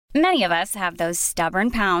Many of us have those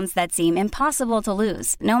stubborn pounds that seem impossible to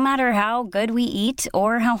lose, no matter how good we eat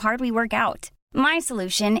or how hard we work out. My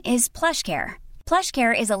solution is PlushCare.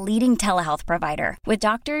 PlushCare is a leading telehealth provider with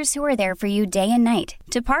doctors who are there for you day and night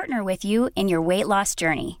to partner with you in your weight loss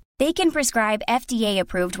journey. They can prescribe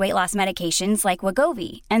FDA-approved weight loss medications like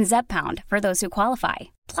Wegovy and Zepbound for those who qualify.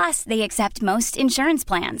 Plus, they accept most insurance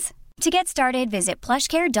plans. To get started, visit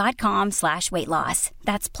plushcare.com/weightloss.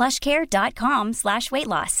 That's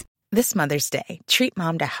plushcare.com/weightloss. This Mother's Day, treat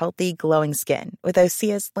mom to healthy, glowing skin with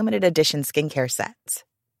Osea's limited edition skincare sets.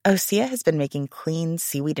 Osea has been making clean,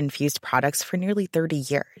 seaweed-infused products for nearly 30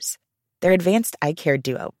 years. Their advanced eye care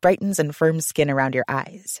duo brightens and firms skin around your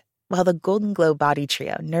eyes, while the Golden Glow Body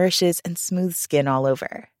Trio nourishes and smooths skin all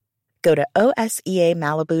over. Go to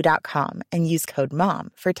OSEAMalibu.com and use code MOM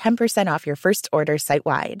for 10% off your first order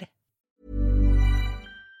site-wide.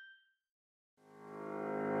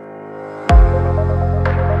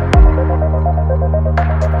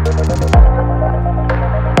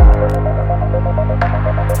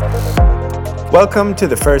 Welcome to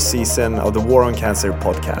the first season of the War on Cancer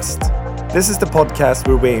podcast. This is the podcast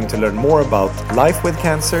where we aim to learn more about life with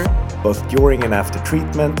cancer, both during and after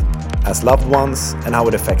treatment, as loved ones, and how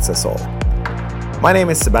it affects us all. My name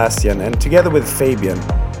is Sebastian, and together with Fabian,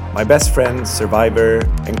 my best friend, survivor,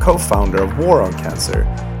 and co-founder of War on Cancer,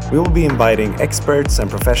 we will be inviting experts and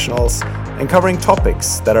professionals and covering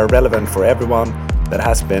topics that are relevant for everyone that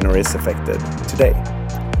has been or is affected today.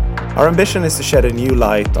 Our ambition is to shed a new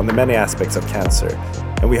light on the many aspects of cancer,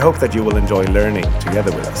 and we hope that you will enjoy learning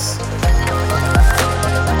together with us.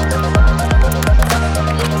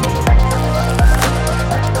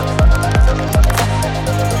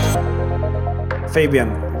 Fabian,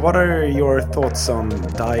 what are your thoughts on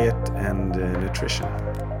diet and nutrition?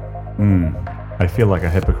 I feel like a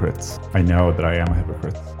hypocrite. I know that I am a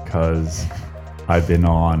hypocrite because I've been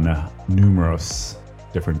on numerous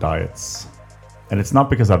different diets. And it's not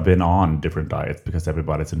because I've been on different diets, because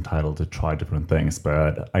everybody's entitled to try different things,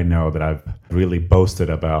 but I know that I've really boasted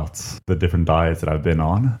about the different diets that I've been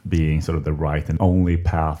on being sort of the right and only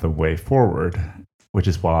path and way forward, which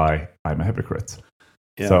is why I'm a hypocrite.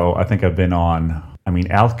 Yeah. So I think I've been on,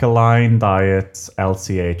 alkaline diets,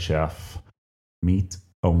 LCHF, meat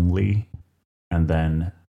only, and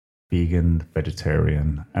then vegan,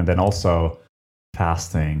 vegetarian, and then also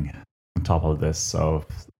fasting on top of this. So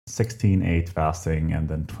 16/8 fasting and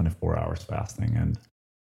then 24 hours fasting. And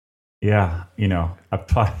I've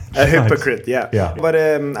tried. A hypocrite, yeah. But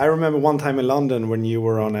I remember one time in London when you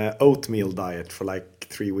were on an oatmeal diet for like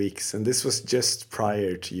 3 weeks, and this was just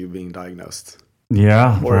prior to you being diagnosed.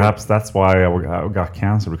 Yeah, perhaps that's why I got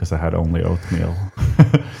cancer, because I had only oatmeal.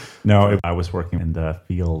 No, I was working in the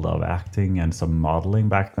field of acting and some modeling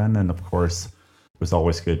back then, and of course it was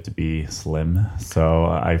always good to be slim. So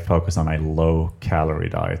I focus on a low-calorie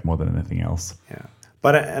diet more than anything else. Yeah.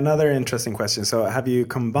 But another interesting question. So have you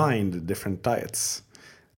combined different diets?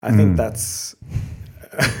 I think that's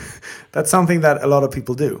something that a lot of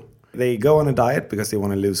people do. They go on a diet because they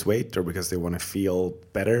want to lose weight or because they want to feel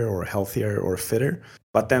better or healthier or fitter.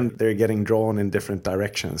 But then they're getting drawn in different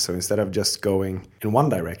directions. So instead of just going in one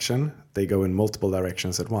direction, they go in multiple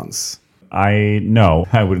directions at once. I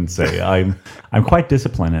wouldn't say. I'm quite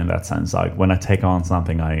disciplined in that sense. When I take on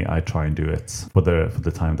something, I try and do it for the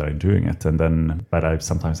time that I'm doing it, but I've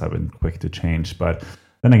been quick to change. But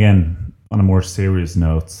then again, on a more serious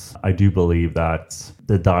note, I do believe that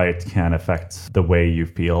the diet can affect the way you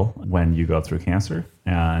feel when you go through cancer.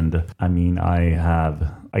 And I have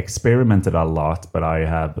experimented a lot, but I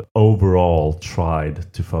have overall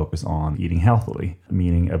tried to focus on eating healthily,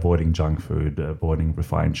 meaning avoiding junk food, avoiding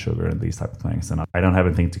refined sugar and these type of things. And I don't have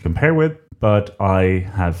anything to compare with, but I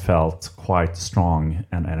have felt quite strong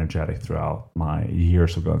and energetic throughout my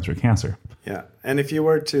years of going through cancer. Yeah. And if you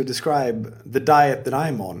were to describe the diet that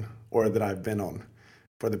I'm on, or that I've been on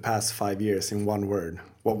for the past 5 years in one word,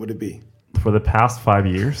 what would it be? For the past 5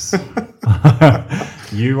 years?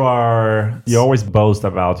 You always boast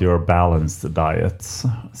about your balanced diets.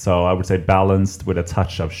 So I would say balanced with a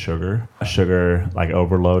touch of sugar like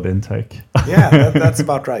overload intake. Yeah, that's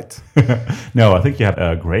about right. No, I think you have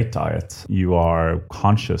a great diet. You are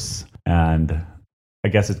conscious, and I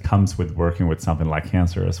guess it comes with working with something like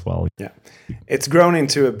cancer as well. Yeah. It's grown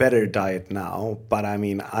into a better diet now, but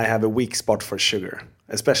I have a weak spot for sugar,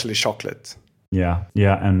 especially chocolate. Yeah,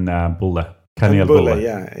 and bulle. Kanelbulle.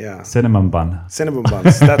 Yeah. Cinnamon bun. Cinnamon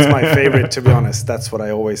buns. That's my favorite, to be honest. That's what I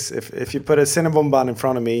always... If you put a cinnamon bun in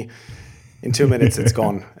front of me, in 2 minutes it's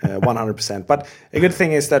gone, 100%. But a good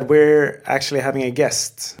thing is that we're actually having a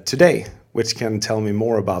guest today. which can tell me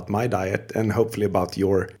more about my diet and hopefully about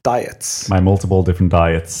your diets. My multiple different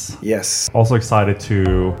diets. Yes. Also excited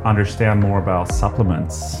to understand more about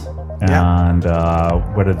supplements and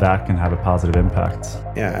whether that can have a positive impact.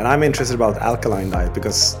 Yeah, and I'm interested about alkaline diet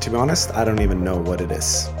because, to be honest, I don't even know what it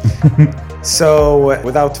is. So,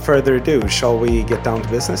 without further ado, shall we get down to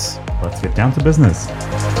business? Let's get down to business.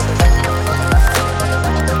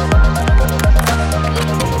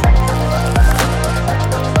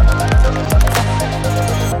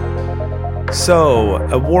 So,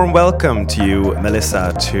 a warm welcome to you,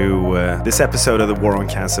 Melissa, to this episode of the War on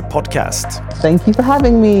Cancer podcast. Thank you for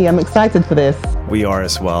having me. I'm excited for this. We are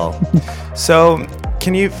as well. So,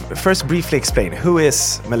 can you first briefly explain, who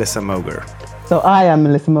is Melissa Moger? So I am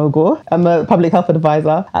Melissa Moger. I'm a public health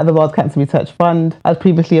advisor at the World Cancer Research Fund. I was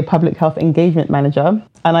previously a public health engagement manager,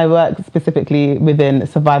 and I work specifically within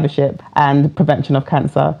survivorship and prevention of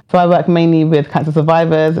cancer. So I work mainly with cancer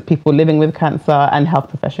survivors, people living with cancer, and health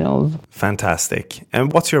professionals. Fantastic.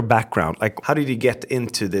 And what's your background? Like, how did you get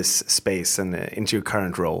into this space and into your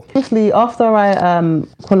current role? Actually, after I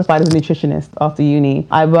qualified as a nutritionist after uni,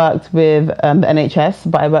 I worked with the NHS,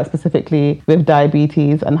 but I worked specifically with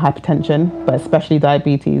diabetes and hypertension, but especially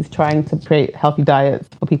diabetes, trying to create healthy diets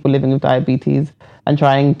for people living with diabetes and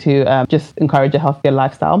trying to just encourage a healthier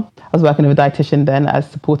lifestyle. I was working with a dietitian then as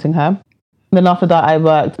supporting her. Then after that, I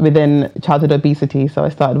worked within childhood obesity. So I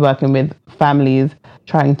started working with families,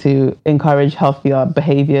 trying to encourage healthier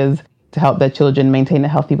behaviors to help their children maintain a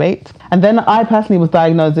healthy weight. And then I personally was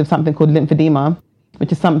diagnosed with something called lymphedema,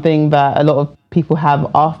 which is something that a lot of people have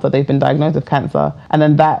after they've been diagnosed with cancer. And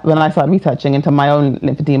then when I started researching into my own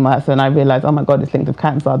lymphedema, so then I realized, oh my God, it's linked with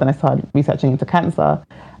cancer. Then I started researching into cancer.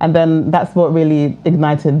 And then that's what really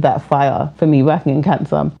ignited that fire for me working in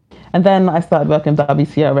cancer. And then I started working with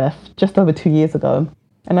WCRF just over 2 years ago.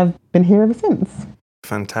 And I've been here ever since.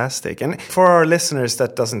 Fantastic. And for our listeners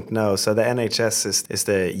that doesn't know, so the NHS is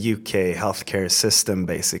the UK healthcare system,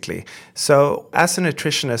 basically. So as a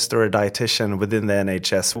nutritionist or a dietitian within the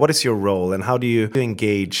NHS, what is your role and how do you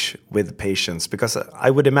engage with patients? Because I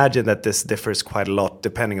would imagine that this differs quite a lot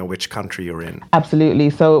depending on which country you're in. Absolutely.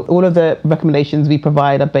 So all of the recommendations we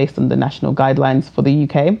provide are based on the national guidelines for the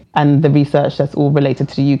UK and the research that's all related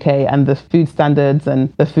to the UK and the food standards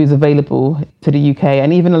and the foods available to the UK.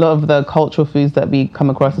 And even a lot of the cultural foods that we come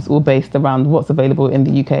across is all based around what's available in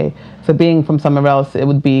the UK. So being from somewhere else, it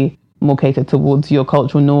would be more catered towards your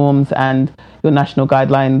cultural norms and your national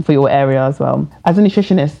guidelines for your area as well. As a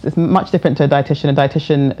nutritionist, it's much different to a dietitian. A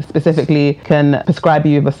dietitian specifically can prescribe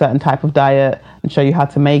you with a certain type of diet and show you how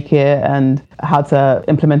to make it and how to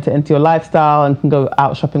implement it into your lifestyle and can go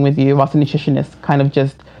out shopping with you, whilst a nutritionist kind of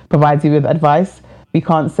just provides you with advice. We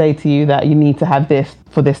can't say to you that you need to have this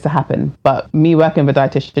for this to happen. But me working with a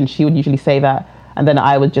dietitian, she would usually say that. And then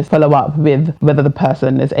I would just follow up with whether the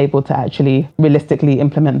person is able to actually realistically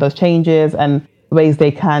implement those changes and ways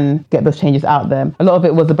they can get those changes out there. A lot of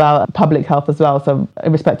it was about public health as well. So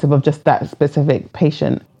irrespective of just that specific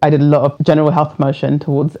patient, I did a lot of general health promotion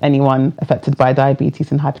towards anyone affected by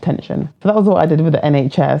diabetes and hypertension. So that was what I did with the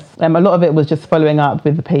NHS. A lot of it was just following up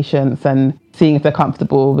with the patients and seeing if they're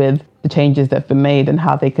comfortable with the changes that have been made and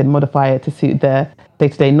how they can modify it to suit their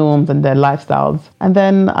day-to-day norms and their lifestyles. And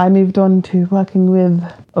then I moved on to working with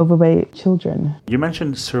overweight children. You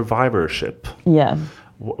mentioned survivorship. Yeah.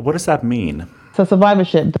 What does that mean? So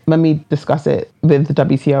survivorship, when we discuss it with the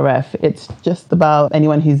WCRF, it's just about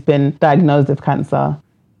anyone who's been diagnosed with cancer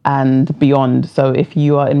and beyond. So if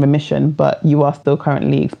you are in remission, but you are still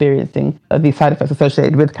currently experiencing these side effects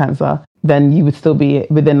associated with cancer, then you would still be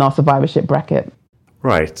within our survivorship bracket.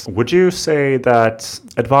 Right. Would you say that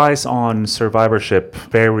advice on survivorship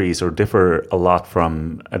varies or differ a lot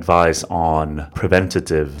from advice on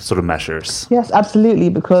preventative sort of measures? Yes, absolutely,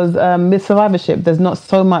 because with survivorship, there's not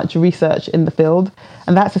so much research in the field.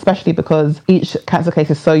 And that's especially because each cancer case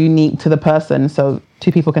is so unique to the person. So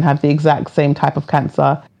two people can have the exact same type of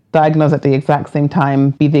cancer, diagnosed at the exact same time,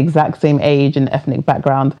 be the exact same age and ethnic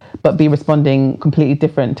background, but be responding completely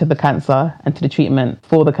different to the cancer and to the treatment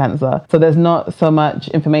for the cancer. So there's not so much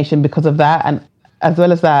information because of that. And as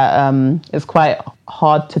well as that, it's quite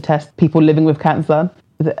hard to test people living with cancer.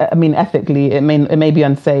 I mean, ethically, it may be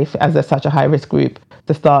unsafe as they're such a high-risk group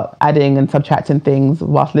to start adding and subtracting things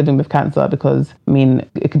whilst living with cancer because, I mean,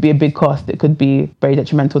 it could be a big cost. It could be very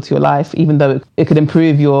detrimental to your life, even though it could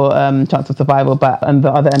improve your chance of survival. But on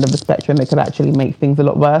the other end of the spectrum, it could actually make things a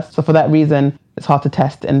lot worse. So for that reason, it's hard to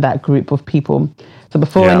test in that group of people. So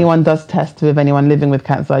before anyone does test with anyone living with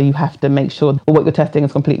cancer, you have to make sure what you're testing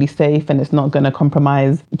is completely safe and it's not going to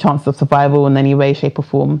compromise the chances of survival in any way, shape or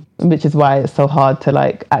form, which is why it's so hard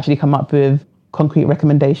to actually come up with concrete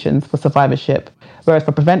recommendations for survivorship. Whereas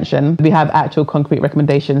for prevention, we have actual concrete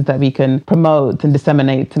recommendations that we can promote and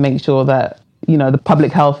disseminate to make sure that, you know, the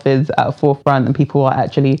public health is at the forefront and people are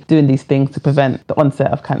actually doing these things to prevent the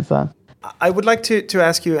onset of cancer. I would like to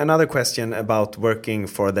ask you another question about working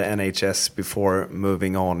for the NHS before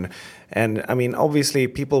moving on. And I mean, obviously,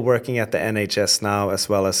 people working at the NHS now, as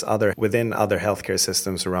well as within other healthcare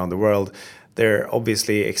systems around the world, they're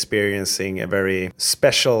obviously experiencing a very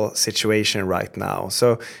special situation right now.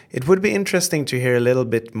 So it would be interesting to hear a little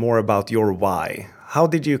bit more about your why. How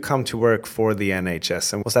did you come to work for the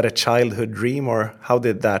NHS? And was that a childhood dream, or how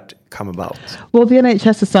did that come about? Well, the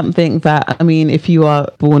NHS is something that, I mean, if you are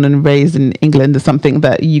born and raised in England, it's something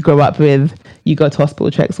that you grow up with. You go to hospital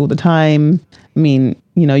checks all the time. I mean,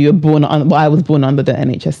 you know, I was born under the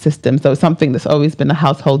NHS system. So it's something that's always been a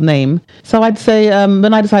household name. So I'd say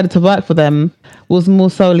when I decided to work for them was more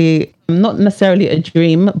solely, not necessarily a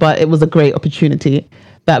dream, but it was a great opportunity.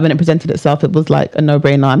 That when it presented itself, it was like a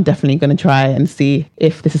no-brainer. I'm definitely going to try and see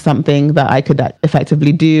if this is something that I could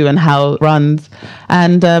effectively do and how it runs.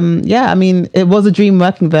 And I mean, it was a dream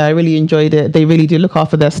working there. I really enjoyed it. They really do look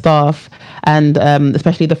after their staff, and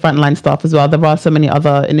especially the frontline staff as well. There are so many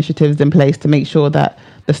other initiatives in place to make sure that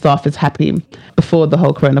the staff is happy. Before the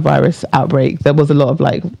whole coronavirus outbreak, there was a lot of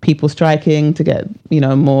like people striking to get, you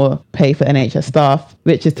know, more pay for NHS staff,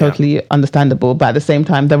 which is totally understandable. But at the same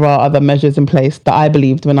time, there are other measures in place that I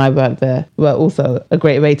believed when I worked there were also a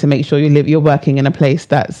great way to make sure you're working in a place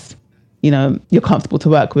that's, you know, you're comfortable to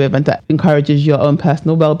work with and that encourages your own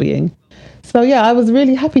personal well-being. So yeah, I was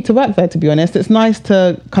really happy to work there, to be honest. It's nice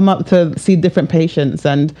to come up to see different patients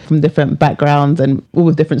and from different backgrounds and all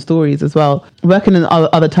with different stories as well. Working in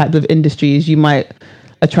other types of industries, you might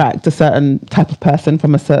attract a certain type of person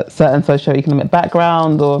from a certain socioeconomic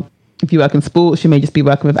background, or if you work in sports, you may just be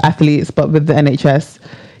working with athletes. But with the NHS,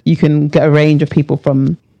 you can get a range of people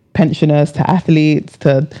from pensioners to athletes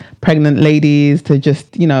to pregnant ladies to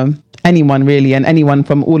just, you know, anyone really, and anyone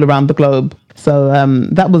from all around the globe. So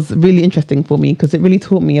that was really interesting for me because it really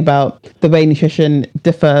taught me about the way nutrition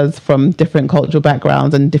differs from different cultural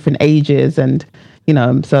backgrounds and different ages. And, you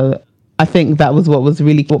know, so I think that was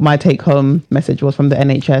what my take-home message was from the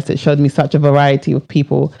NHS. It showed me such a variety of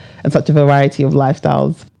people and such a variety of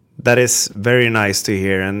lifestyles. That is very nice to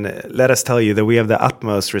hear. And let us tell you that we have the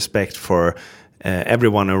utmost respect for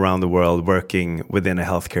everyone around the world working within a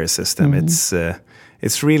healthcare system.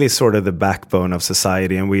 It's really sort of the backbone of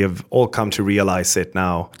society, and we have all come to realize it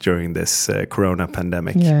now during this corona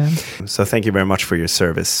pandemic. Yeah. So thank you very much for your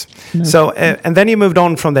service. And then you moved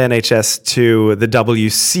on from the NHS to the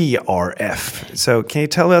WCRF. So can you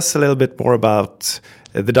tell us a little bit more about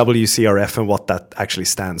the WCRF and what that actually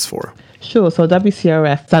stands for? Sure. So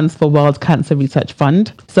WCRF stands for World Cancer Research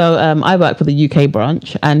Fund. So I work for the UK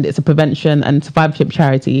branch, and it's a prevention and survivorship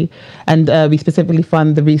charity. And we specifically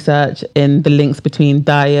fund the research in the links between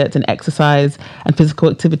diet and exercise and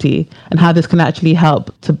physical activity, and how this can actually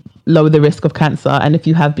help to lower the risk of cancer. And if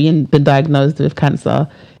you have been diagnosed with cancer,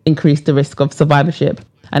 increase the risk of survivorship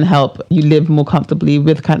and help you live more comfortably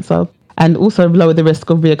with cancer, and also lower the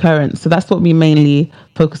risk of reoccurrence. So that's what we mainly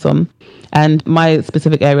focus on. And my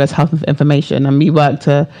specific area is health information, and we work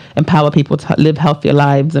to empower people to live healthier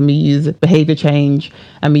lives, and we use behavior change,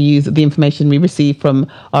 and we use the information we receive from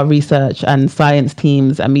our research and science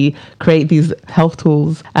teams, and we create these health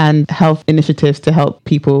tools and health initiatives to help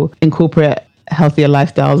people incorporate healthier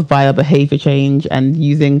lifestyles via behavior change and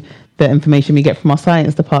using the information we get from our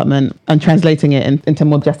science department and translating it into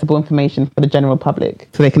more digestible information for the general public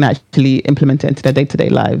so they can actually implement it into their day-to-day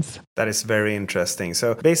lives. That is very interesting.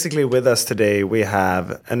 So basically with us today, we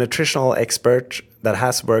have a nutritional expert that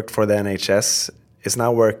has worked for the NHS, is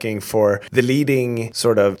now working for the leading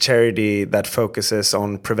sort of charity that focuses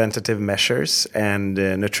on preventative measures and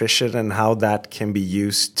nutrition and how that can be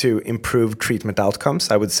used to improve treatment outcomes,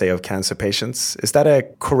 I would say, of cancer patients. Is that a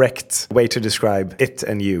correct way to describe it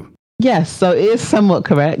and you? Yes, so it is somewhat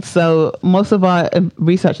correct. So most of our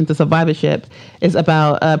research into survivorship is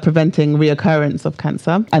about preventing reoccurrence of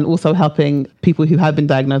cancer and also helping people who have been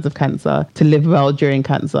diagnosed with cancer to live well during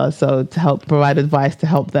cancer. So to help provide advice to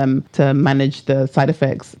help them to manage the side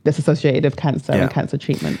effects that's associated with cancer and cancer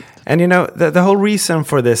treatment. And you know, the whole reason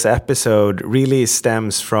for this episode really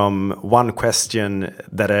stems from one question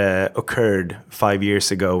that occurred 5 years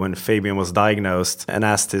ago when Fabian was diagnosed and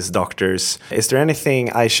asked his doctors, is there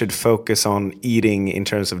anything I should focus on eating in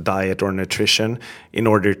terms of diet or nutrition in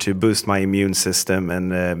order to boost my immune system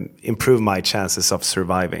and improve my chances of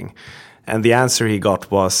surviving? And the answer he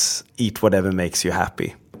got was, eat whatever makes you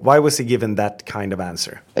happy. Why was he given that kind of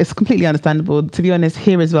answer? It's completely understandable. To be honest,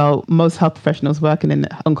 here as well, most health professionals working in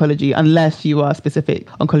oncology, unless you are a specific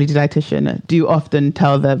oncology dietitian, do often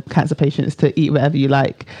tell their cancer patients to eat whatever you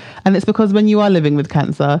like. And it's because when you are living with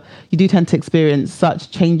cancer, you do tend to experience such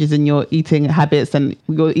changes in your eating habits and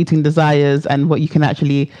your eating desires and what you can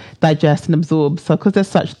actually digest and absorb. So because there's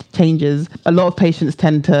such changes, a lot of patients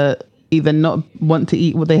tend to either not want to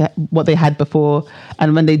eat what they had before,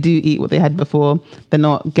 and when they do eat what they had before, they're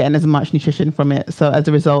not getting as much nutrition from it. So as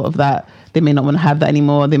a result of that, they may not want to have that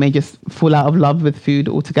anymore. They may just fall out of love with food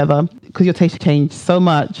altogether. Because your taste changed so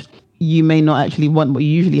much, you may not actually want what you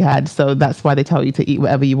usually had. So that's why they tell you to eat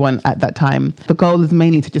whatever you want at that time. The goal is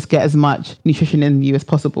mainly to just get as much nutrition in you as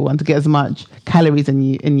possible and to get as much calories in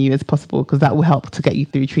you as possible, because that will help to get you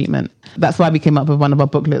through treatment. That's why we came up with one of our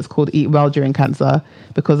booklets called Eat Well During Cancer,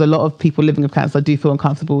 because a lot of people living with cancer do feel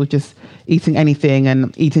uncomfortable with just eating anything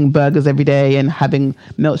and eating burgers every day and having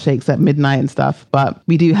milkshakes at midnight and stuff. But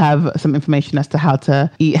we do have some information as to how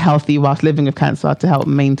to eat healthy whilst living with cancer to help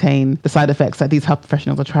maintain the side effects that these health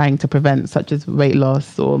professionals are trying to prevent, such as weight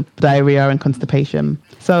loss or diarrhea and constipation.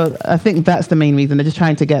 So I think that's the main reason. They're just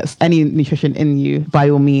trying to get any nutrition in you by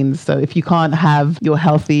all means. So if you can't have your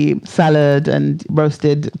healthy salad and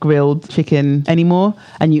roasted grilled chicken anymore,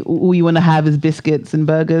 and all you want to have is biscuits and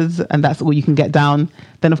burgers, and that's all you can get down,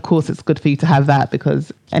 then of course it's good for you to have that,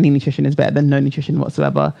 because any nutrition is better than no nutrition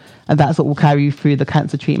whatsoever. And that's what will carry you through the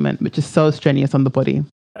cancer treatment, which is so strenuous on the body.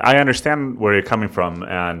 I understand where you're coming from,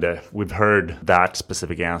 and we've heard that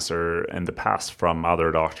specific answer in the past from other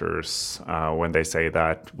doctors when they say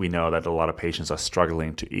that we know that a lot of patients are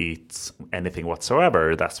struggling to eat anything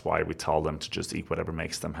whatsoever. That's why we tell them to just eat whatever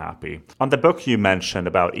makes them happy. On the book you mentioned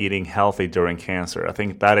about eating healthy during cancer, I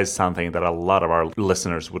think that is something that a lot of our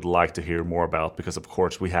listeners would like to hear more about, because of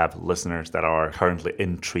course we have listeners that are currently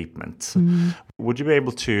in treatment. Mm-hmm. Would you be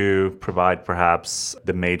able to provide perhaps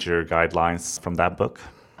the major guidelines from that book?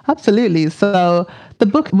 Absolutely. So the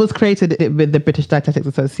book was created with the British Dietetics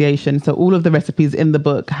Association. So all of the recipes in the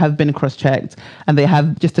book have been cross-checked, and they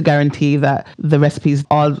have just to guarantee that the recipes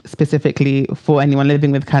are specifically for anyone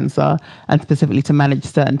living with cancer and specifically to manage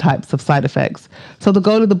certain types of side effects. So the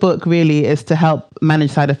goal of the book really is to help manage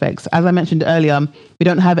side effects. As I mentioned earlier, we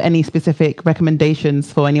don't have any specific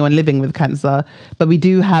recommendations for anyone living with cancer, but we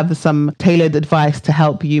do have some tailored advice to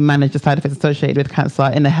help you manage the side effects associated with cancer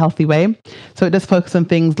in a healthy way. So it does focus on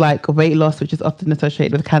things like weight loss, which is often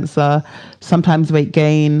associated with cancer, sometimes weight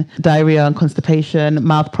gain, diarrhea and constipation,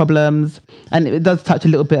 mouth problems, and it does touch a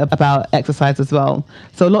little bit about exercise as well.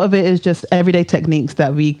 So a lot of it is just everyday techniques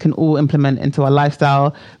that we can all implement into our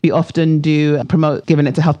lifestyle. We often do promote giving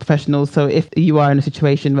it to health professionals. So if you are in a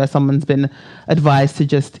situation where someone's been advised to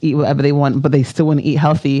just eat whatever they want, but they still want to eat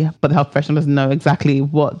healthy, but the health professional doesn't know exactly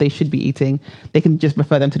what they should be eating, they can just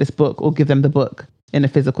refer them to this book or give them the book in a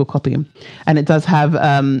physical copy. And it does have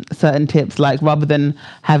certain tips, like rather than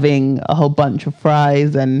having a whole bunch of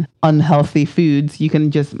fries and unhealthy foods, you can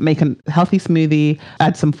just make a healthy smoothie,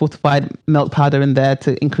 add some fortified milk powder in there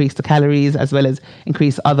to increase the calories, as well as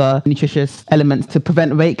increase other nutritious elements to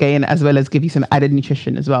prevent weight gain, as well as give you some added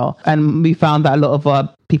nutrition as well. And we found that a lot of our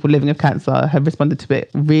people living with cancer have responded to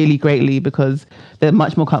it really greatly, because they're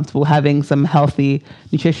much more comfortable having some healthy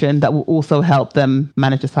nutrition that will also help them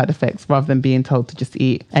manage the side effects, rather than being told to just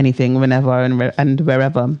eat anything whenever and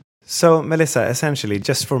wherever. So, Melissa, essentially,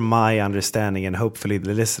 just for my understanding and hopefully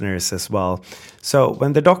the listeners as well, so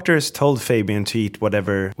when the doctors told Fabian to eat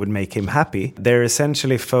whatever would make him happy, they're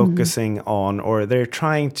essentially focusing on, or they're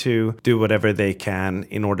trying to do whatever they can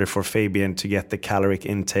in order for Fabian to get the caloric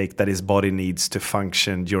intake that his body needs to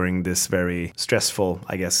function during this very stressful,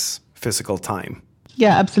 I guess, physical time.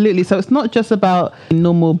 Yeah, absolutely. So it's not just about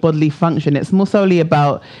normal bodily function. It's more solely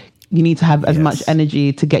about you need to have as much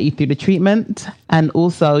energy to get you through the treatment. And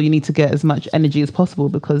also you need to get as much energy as possible,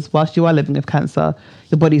 because whilst you are living with cancer,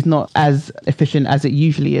 the body's not as efficient as it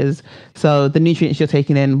usually is. So the nutrients you're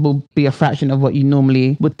taking in will be a fraction of what you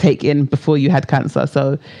normally would take in before you had cancer.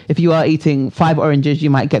 So if you are eating 5 oranges, you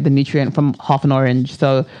might get the nutrient from half an orange.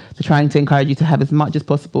 So they're trying to encourage you to have as much as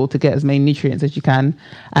possible to get as many nutrients as you can,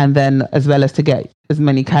 and then as well as to get as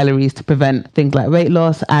many calories to prevent things like weight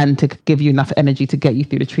loss and to give you enough energy to get you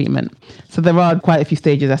through the treatment. So there are quite a few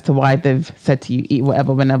stages as to why they've said to you, eat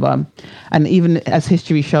whatever, whenever. And even as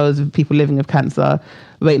history shows, with people living with cancer,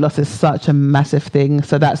 weight loss is such a massive thing.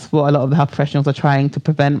 So that's what a lot of the health professionals are trying to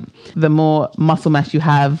prevent. The more muscle mass you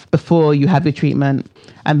have before you have your treatment,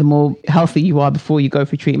 and the more healthy you are before you go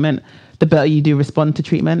through treatment, the better you do respond to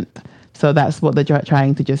treatment. So that's what they're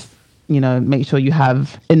trying to just, make sure you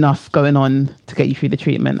have enough going on to get you through the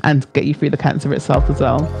treatment and get you through the cancer itself as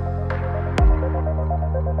well.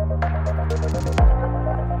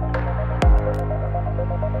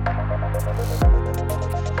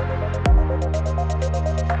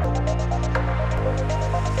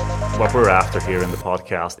 what we're after here in the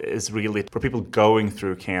podcast is really for people going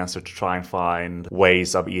through cancer to try and find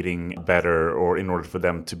ways of eating better, or in order for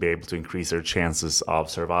them to be able to increase their chances of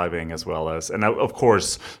surviving, as well as, and of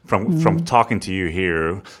course, from talking to you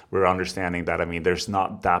here, we're understanding that, I mean, there's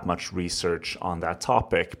not that much research on that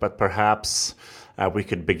topic, but perhaps we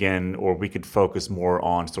could begin, or we could focus more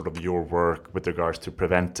on sort of your work with regards to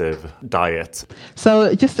preventive diet.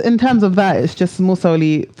 So just in terms of that, it's just more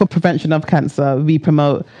solely for prevention of cancer. We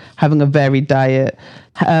promote having a varied diet,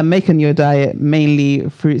 making your diet mainly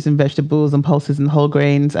fruits and vegetables and pulses and whole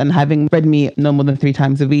grains, and having red meat no more than 3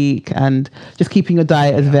 times a week, and just keeping your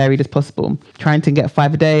diet as varied as possible, trying to get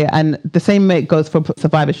 5 a day. And the same goes for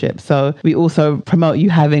survivorship. So we also promote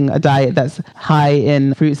you having a diet that's high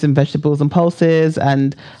in fruits and vegetables and pulses,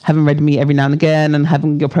 and having red meat every now and again, and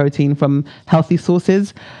having your protein from healthy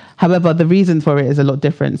sources. However, the reason for it is a lot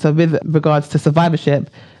different. So with regards to survivorship,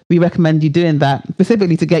 we recommend you doing that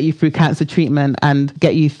specifically to get you through cancer treatment and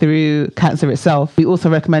get you through cancer itself. We also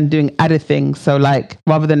recommend doing added things. So like,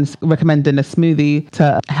 rather than recommending a smoothie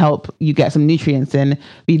to help you get some nutrients in,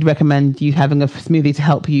 we'd recommend you having a smoothie to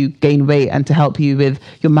help you gain weight and to help you with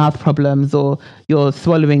your mouth problems or your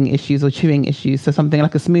swallowing issues or chewing issues. So something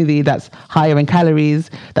like a smoothie that's higher in calories,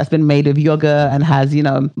 that's been made of yogurt and has,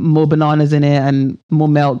 more bananas in it and more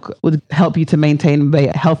milk, would help you to maintain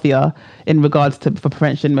weight healthier in regards to for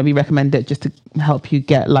prevention. We recommend it just to help you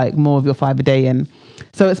get like more of your 5 a day in.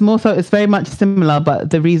 So it's very much similar, but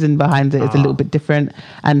the reason behind it is a little bit different.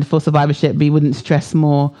 And for survivorship, we wouldn't stress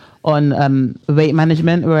more on weight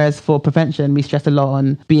management, whereas for prevention, we stress a lot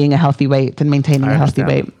on being a healthy weight and maintaining a healthy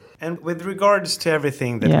weight. And with regards to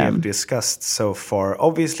everything that we have discussed so far,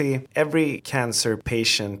 obviously every cancer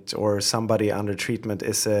patient or somebody under treatment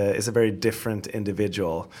is a very different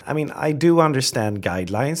individual. I mean, I do understand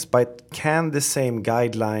guidelines, but can the same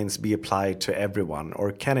guidelines be applied to everyone,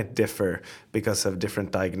 or can it differ because of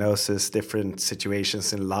different diagnoses, different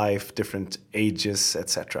situations in life, different ages,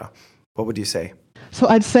 etc.? What would you say? So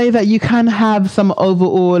I'd say that you can have some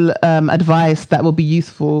overall advice that will be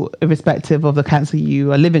useful irrespective of the cancer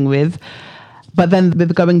you are living with. But then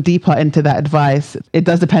with going deeper into that advice, it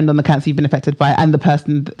does depend on the cancer you've been affected by and the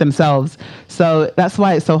person themselves. So that's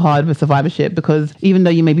why it's so hard with survivorship, because even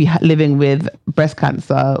though you may be living with breast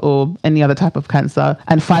cancer or any other type of cancer,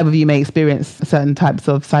 and 5 of you may experience certain types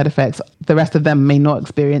of side effects, the rest of them may not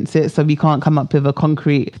experience it. So we can't come up with a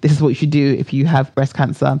concrete, this is what you should do if you have breast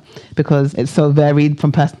cancer, because it's so varied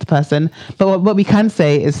from person to person. But what we can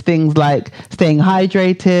say is things like staying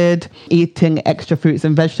hydrated, eating extra fruits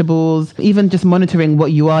and vegetables, even just monitoring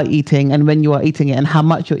what you are eating and when you are eating it and how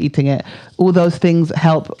much you're eating it. All those things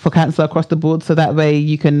help for cancer across the board. So that way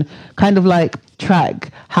you can kind of like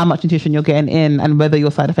track how much nutrition you're getting in and whether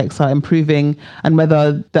your side effects are improving and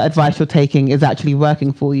whether the advice you're taking is actually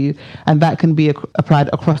working for you. And that can be applied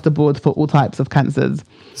across the board for all types of cancers.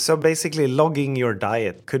 So basically logging your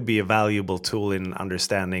diet could be a valuable tool in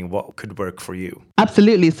understanding what could work for you.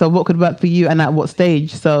 Absolutely. So what could work for you and at what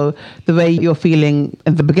stage? So the way you're feeling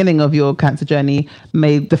at the beginning of your cancer journey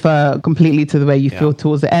may differ completely to the way you feel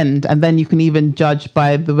towards the end. And then you can even judge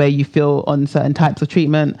by the way you feel on certain types of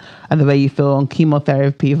treatment and the way you feel on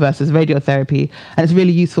chemotherapy versus radiotherapy. And it's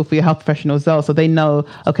really useful for your health professionals as well. So they know,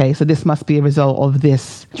 okay, so this must be a result of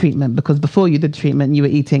this treatment, because before you did treatment, you were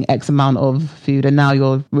eating X amount of food and now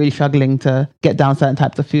you're really struggling to get down certain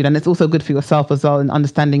types of food. And it's also good for yourself as well in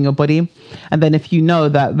understanding your body. And then if you know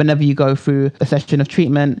that whenever you go through a session of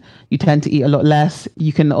treatment, you tend to eat a lot less,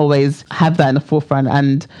 you can always have that in the forefront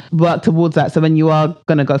and work towards that. So when you are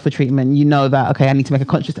going to go for treatment, you know that, okay, I need to make a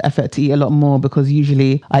conscious effort to eat a lot more, because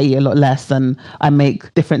usually I eat a lot less and I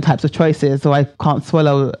make different types of choices, so I can't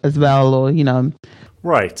swallow as well, or,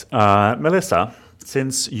 Right. Melissa,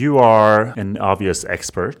 since you are an obvious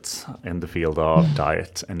expert in the field of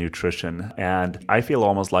diet and nutrition, and I feel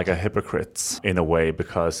almost like a hypocrite in a way,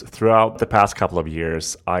 because throughout the past couple of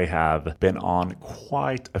years, I have been on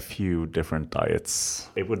quite a few different diets.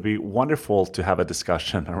 It would be wonderful to have a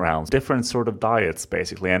discussion around different sort of diets,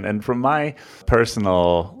 basically. And from my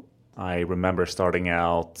personal, I remember starting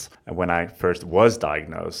out when I first was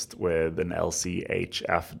diagnosed with an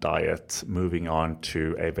LCHF diet, moving on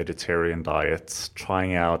to a vegetarian diet,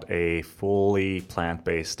 trying out a fully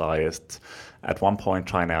plant-based diet, at one point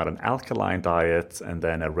trying out an alkaline diet, and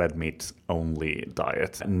then a red meat only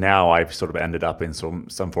diet. Now I've sort of ended up in some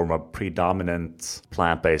form of predominant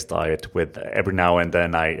plant-based diet with every now and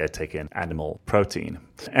then I take in animal protein.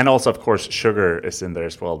 And also, of course, sugar is in there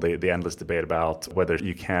as well. The endless debate about whether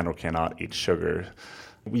you can or cannot eat sugar.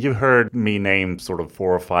 You've heard me name sort of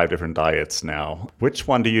 4 or 5 different diets now. Which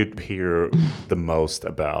one do you hear the most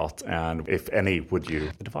about? And if any, would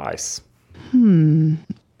you advise?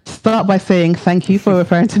 Start by saying thank you for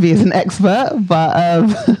referring to me as an expert,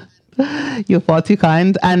 but you're far too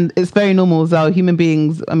kind. And it's very normal as well. Human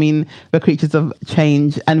beings, I mean, we're creatures of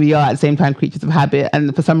change, and we are at the same time creatures of habit.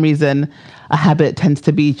 And for some reason, a habit tends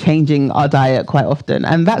to be changing our diet quite often.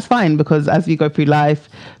 And that's fine, because as we go through life,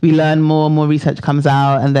 we learn more research comes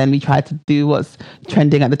out, and then we try to do what's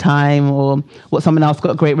trending at the time or what someone else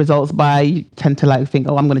got great results by. You tend to think,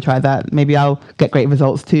 oh, I'm going to try that. Maybe I'll get great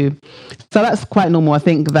results too. So that's quite normal. I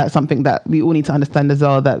think that's something that we all need to understand as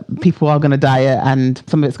well, that people are going to diet, and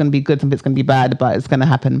some of it's going to be good, some of it's going to be bad, but it's going to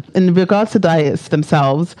happen. In regards to diets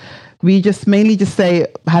themselves, we mainly say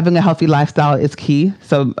having a healthy lifestyle is key.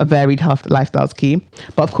 So a varied health lifestyle is key.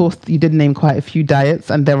 But of course, you did name quite a few diets,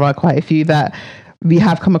 and there are quite a few that we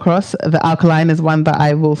have come across. The alkaline is one that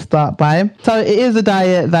I will start by. So it is a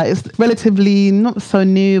diet that is relatively not so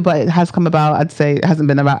new, but it has come about. I'd say it hasn't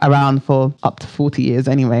been around for up to 40 years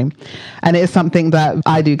anyway. And it is something that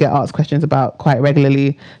I do get asked questions about quite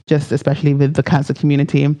regularly, just especially with the cancer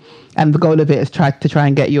community. And the goal of it is to try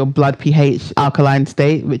and get your blood pH alkaline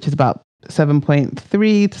state, which is about 7.3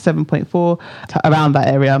 to 7.4, around that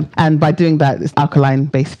area. And by doing that, it's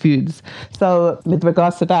alkaline-based foods. So with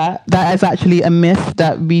regards to that is actually a myth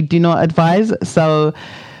that we do not advise. So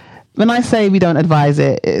when I say we don't advise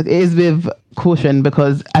it, it is with caution,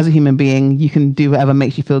 because as a human being, you can do whatever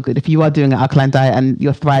makes you feel good. If you are doing an alkaline diet and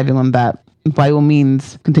you're thriving on that, by all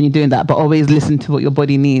means, continue doing that, but always listen to what your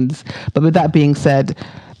body needs. But with that being said,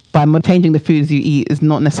 by changing the foods you eat is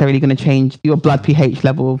not necessarily going to change your blood pH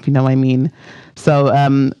level, if you know what I mean. So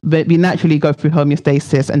but we naturally go through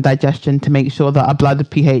homeostasis and digestion to make sure that our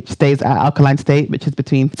blood pH stays at alkaline state, which is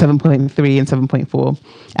between 7.3 and 7.4.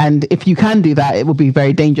 And if you can do that, it will be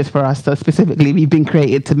very dangerous for us. So specifically, we've been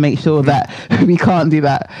created to make sure that we can't do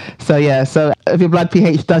that. So yeah, so if your blood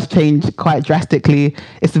pH does change quite drastically,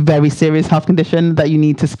 it's a very serious health condition that you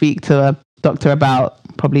need to speak to a doctor about,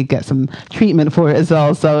 probably get some treatment for it as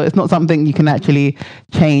well. So it's not something you can actually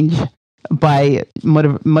change by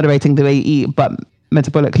moderating the way you eat, but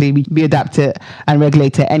metabolically we adapt it and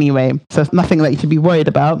regulate it anyway. So it's nothing that you should be worried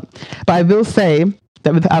about. But I will say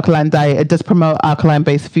that with the alkaline diet, it does promote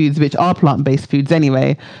alkaline-based foods, which are plant-based foods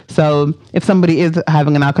anyway. So if somebody is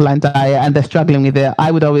having an alkaline diet and they're struggling with it, I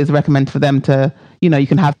would always recommend for them to, you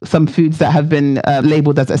can have some foods that have been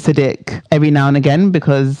labeled as acidic every now and again,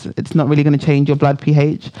 because it's not really going to change your blood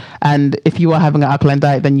pH. And if you are having an alkaline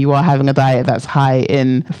diet, then you are having a diet that's high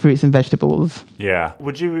in fruits and vegetables. Yeah.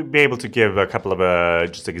 Would you be able to give a couple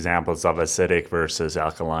of just examples of acidic versus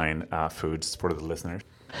alkaline foods for the listeners?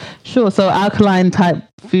 Sure. So alkaline type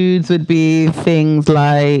foods would be things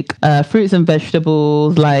like fruits and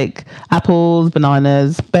vegetables, like apples,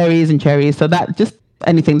 bananas, berries and cherries. So that just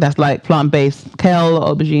anything that's like plant-based, kale,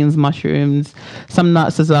 aubergines, mushrooms, some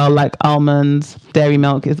nuts as well, like almonds. Dairy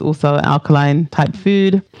milk is also an alkaline type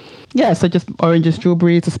food. Yeah, so just oranges,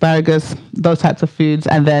 strawberries, asparagus, those types of foods.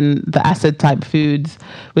 And then the acid type foods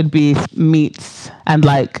would be meats and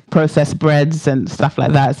like processed breads and stuff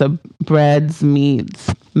like that. So breads, meats,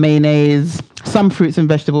 mayonnaise. Some fruits and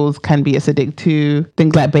vegetables can be acidic too.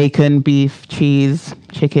 Things like bacon, beef, cheese,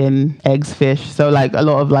 chicken, eggs, fish. So like a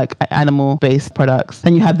lot of like animal-based products.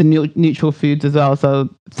 And you have the neutral foods as well. So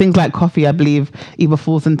things like coffee, I believe, either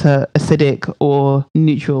falls into acidic or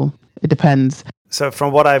neutral. It depends. So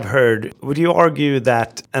from what I've heard, would you argue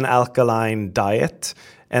that an alkaline diet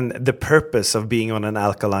and the purpose of being on an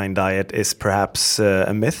alkaline diet is perhaps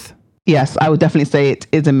a myth? Yes, I would definitely say it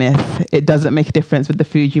is a myth. It doesn't make a difference with the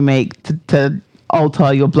food you make to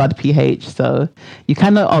alter your blood pH. So you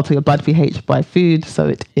cannot alter your blood pH by food. So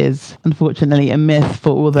it is unfortunately a myth for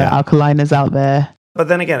all the alkaliners out there. But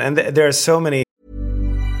then again, and there are so many.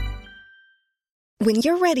 When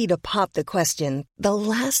you're ready to pop the question, the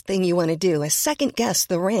last thing you want to do is second guess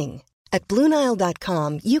the ring. At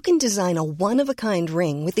BlueNile.com, you can design a one-of-a-kind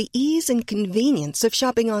ring with the ease and convenience of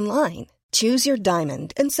shopping online. Choose your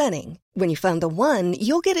diamond and setting. When you find the one,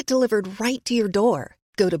 you'll get it delivered right to your door.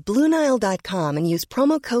 Go to BlueNile.com and use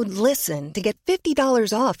promo code LISTEN to get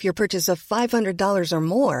 $50 off your purchase of $500 or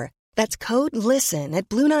more. That's code LISTEN at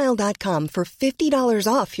BlueNile.com for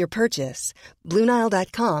 $50 off your purchase.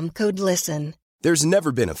 BlueNile.com, code LISTEN. There's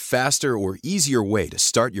never been a faster or easier way to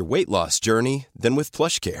start your weight loss journey than with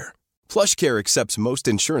PlushCare. PlushCare accepts most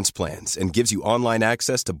insurance plans and gives you online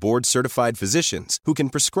access to board-certified physicians who can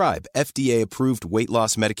prescribe FDA-approved weight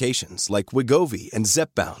loss medications like Wegovy and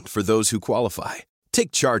Zepbound for those who qualify.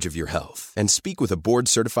 Take charge of your health and speak with a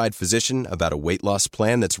board-certified physician about a weight loss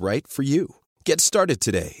plan that's right for you. Get started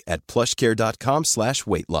today at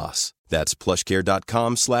plushcare.com/weight-loss. That's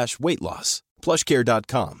plushcare.com/weight-loss.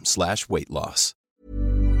 plushcare.com/weight-loss.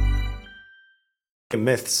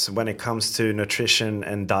 Myths when it comes to nutrition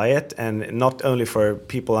and diet, and not only for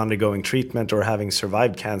people undergoing treatment or having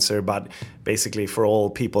survived cancer, but basically for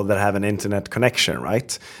all people that have an internet connection,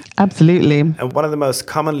 right? Absolutely. And one of the most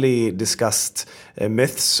commonly discussed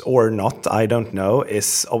myths, or not, I don't know,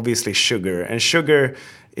 is obviously sugar. And sugar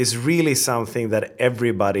is really something that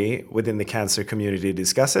everybody within the cancer community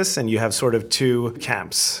discusses, and you have sort of two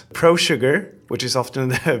camps. Pro-sugar, which is often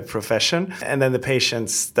the profession, and then the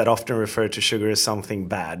patients that often refer to sugar as something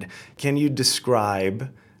bad. Can you describe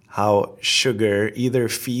how sugar either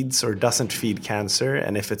feeds or doesn't feed cancer,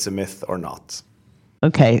 and if it's a myth or not?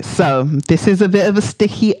 Okay, so this is a bit of a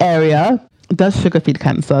sticky area. Does sugar feed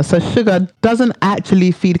cancer? So sugar doesn't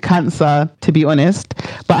actually feed cancer, to be honest,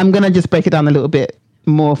 but I'm going to just break it down a little bit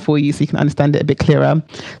more for you so you can understand it a bit clearer.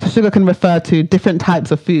 So sugar can refer to different types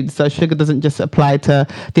of foods. So sugar doesn't just apply to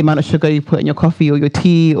the amount of sugar you put in your coffee or your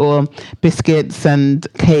tea or biscuits and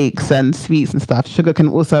cakes and sweets and stuff. Sugar can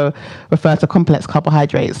also refer to complex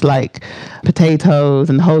carbohydrates like potatoes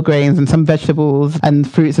and whole grains and some vegetables and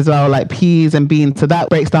fruits as well, like peas and beans. So that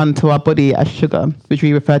breaks down to our body as sugar, which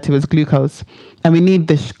we refer to as glucose. And we need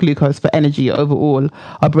this glucose for energy overall.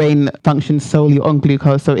 Our brain functions solely on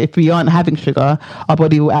glucose. So if we aren't having sugar, our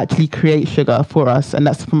body will actually create sugar for us. And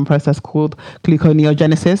that's from a process called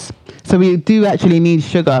gluconeogenesis. So we do actually need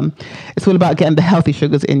sugar. It's all about getting the healthy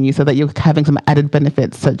sugars in you so that you're having some added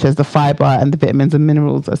benefits, such as the fiber and the vitamins and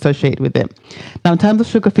minerals associated with it. Now, in terms of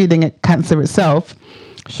sugar feeding cancer itself,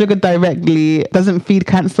 sugar directly doesn't feed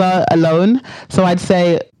cancer alone. So I'd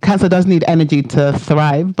say cancer does need energy to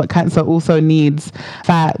thrive, but cancer also needs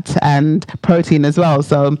fat and protein as well.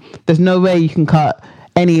 So there's no way you can cut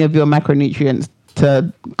any of your macronutrients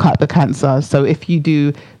to cut the cancer. So if you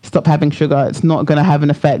do stop having sugar, it's not going to have an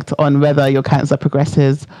effect on whether your cancer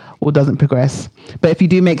progresses or doesn't progress. But if you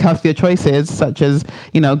do make healthier choices, such as,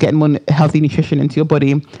 getting more healthy nutrition into your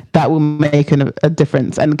body, that will make a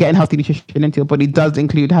difference. And getting healthy nutrition into your body does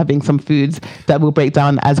include having some foods that will break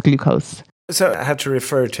down as glucose. So I had to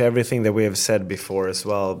refer to everything that we have said before as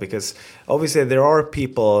well, because obviously there are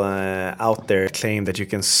people out there claim that you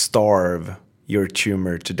can starve your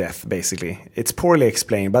tumor to death, basically. It's poorly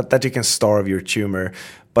explained, but that you can starve your tumor.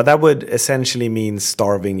 But that would essentially mean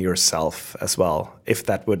starving yourself as well, if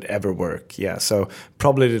that would ever work. Yeah, so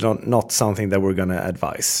probably not something that we're going to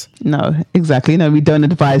advise. No, exactly. No, we don't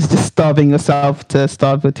advise just starving yourself to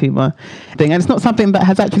starve your tumor thing. And it's not something that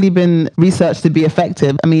has actually been researched to be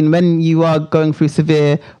effective. I mean, when you are going through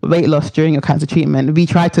severe weight loss during your cancer treatment, we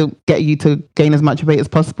try to get you to gain as much weight as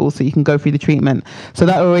possible so you can go through the treatment. So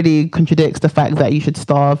that already contradicts the fact that you should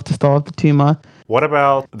starve to starve the tumor. What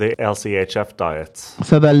about the LCHF diet?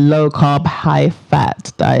 So the low carb, high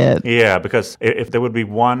fat diet. Yeah, because if there would be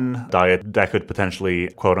one diet that could potentially,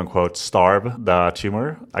 quote unquote, starve the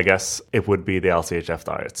tumor, I guess it would be the LCHF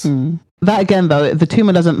diet. That again, though, the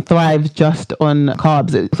tumor doesn't thrive just on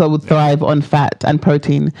carbs. It also would thrive on fat and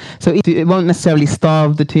protein. So it won't necessarily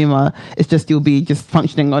starve the tumor. It's just you'll be just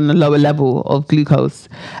functioning on a lower level of glucose.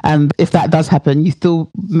 And if that does happen, it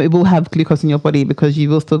will have glucose in your body because you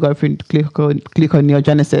will still go through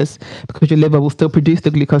gluconeogenesis because your liver will still produce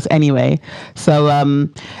the glucose anyway. So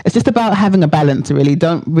it's just about having a balance, really.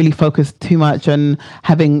 Don't really focus too much on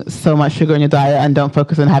having so much sugar in your diet and don't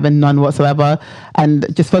focus on having none whatsoever. And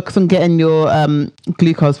just focus on getting your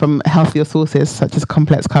glucose from healthier sources such as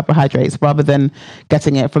complex carbohydrates rather than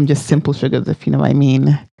getting it from just simple sugars, if you know what I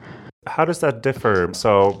mean. How does that differ?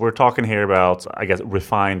 So we're talking here about, I guess,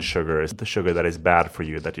 refined sugar, is the sugar that is bad for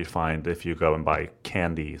you that you find if you go and buy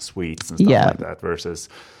candy, sweets and stuff like that, versus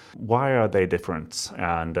why are they different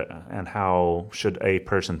and how should a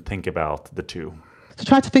person think about the two? So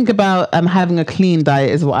try to think about having a clean diet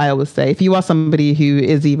is what I always say. If you are somebody who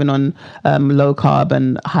is even on low carb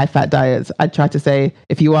and high fat diets, I'd try to say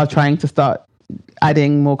if you are trying to start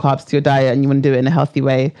adding more carbs to your diet and you want to do it in a healthy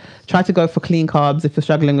way, try to go for clean carbs. If you're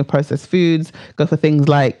struggling with processed foods, go for things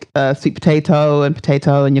like sweet potato,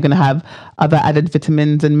 and you're going to have other added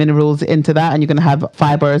vitamins and minerals into that, and you're going to have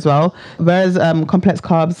fiber as well. Whereas complex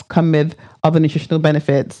carbs come with other nutritional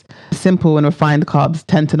benefits. Simple and refined carbs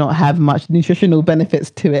tend to not have much nutritional benefits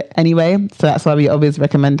to it anyway. So that's why we always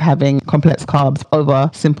recommend having complex carbs over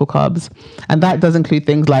simple carbs. And that does include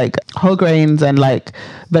things like whole grains and like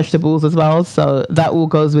vegetables as well. So that all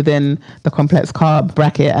goes within the complex carb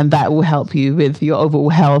bracket, and that will help you with your overall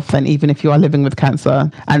health. And even if you are living with cancer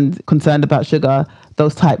and concerned about sugar,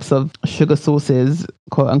 those types of sugar sources,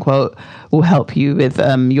 quote unquote, will help you with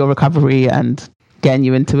your recovery and getting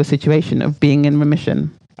you into a situation of being in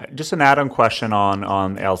remission. Just an add-on question on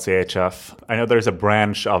LCHF. I know there's a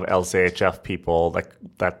branch of LCHF people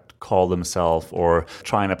that call themselves or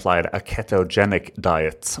try and apply a ketogenic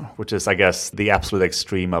diet, which is, I guess, the absolute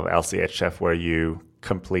extreme of LCHF, where you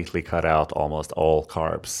completely cut out almost all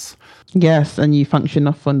carbs. Yes, and you function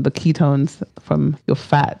off on the ketones from your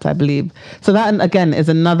fat, I believe. So that, again, is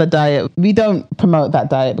another diet. We don't promote that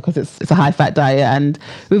diet because it's a high-fat diet. And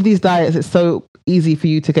with these diets, it's so easy for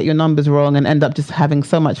you to get your numbers wrong and end up just having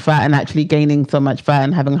so much fat and actually gaining so much fat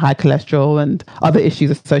and having high cholesterol and other issues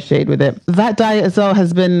associated with it. That diet as well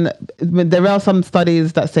there are some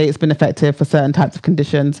studies that say it's been effective for certain types of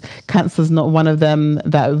conditions. Cancer is not one of them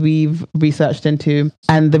that we've researched into,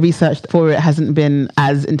 and the research for it hasn't been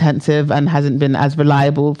as intensive and hasn't been as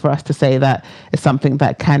reliable for us to say that it's something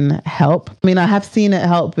that can help. I mean, I have seen it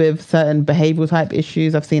help with certain behavioral type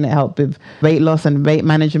issues. I've seen it help with weight loss and weight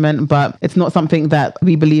management, but it's not something that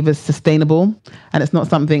we believe is sustainable, and it's not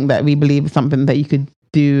something that we believe is something that you could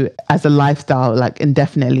do as a lifestyle, like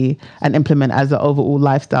indefinitely, and implement as an overall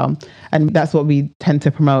lifestyle. And that's what we tend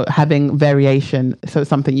to promote, having variation. So it's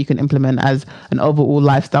something you can implement as an overall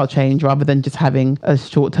lifestyle change rather than just having a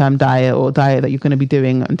short-term diet or diet that you're going to be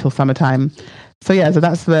doing until summertime. So yeah, so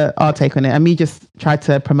that's our take on it. And we just try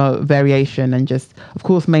to promote variation and just, of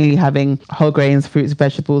course, mainly having whole grains, fruits,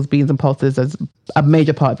 vegetables, beans and pulses as a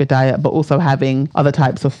major part of your diet, but also having other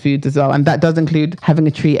types of foods as well. And that does include having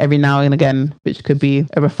a treat every now and again, which could be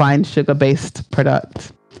a refined sugar-based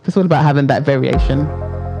product. It's all about having that variation.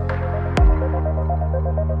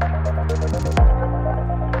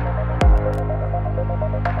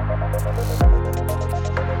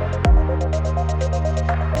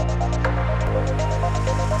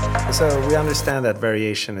 So we understand that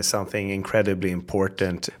variation is something incredibly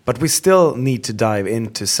important, but we still need to dive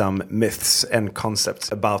into some myths and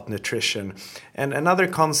concepts about nutrition. And another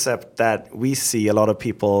concept that we see a lot of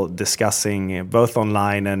people discussing both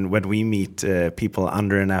online and when we meet people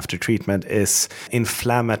under and after treatment is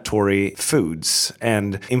inflammatory foods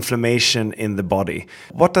and inflammation in the body.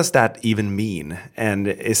 What does that even mean? And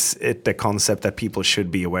is it a concept that people should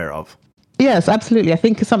be aware of? Yes, absolutely. I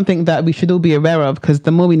think it's something that we should all be aware of, because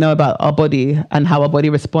the more we know about our body and how our body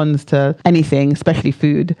responds to anything, especially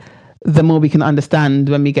food, the more we can understand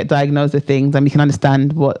when we get diagnosed with things, and we can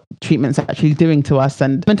understand what treatment's actually doing to us.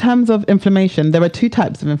 And in terms of inflammation, there are two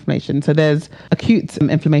types of inflammation. So there's acute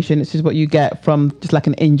inflammation, which is what you get from just like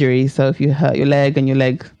an injury. So if you hurt your leg and your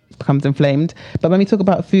leg becomes inflamed. But when we talk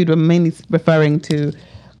about food, we're mainly referring to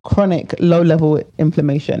chronic low-level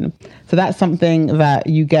inflammation. So that's something that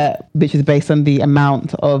you get, which is based on the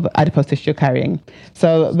amount of adipose tissue you're carrying.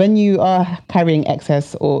 So when you are carrying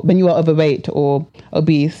excess, or when you are overweight or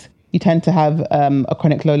obese, you tend to have a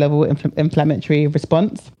chronic low-level inflammatory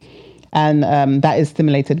response. And that is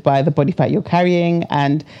stimulated by the body fat you're carrying.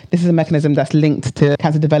 And this is a mechanism that's linked to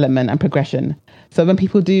cancer development and progression. So when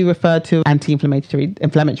people do refer to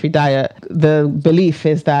inflammatory diet, the belief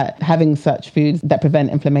is that having such foods that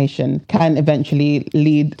prevent inflammation can eventually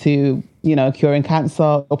lead to curing cancer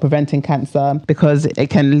or preventing cancer, because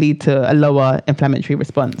it can lead to a lower inflammatory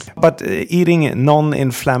response. But eating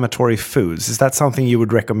non-inflammatory foods, is that something you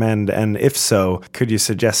would recommend? And if so, could you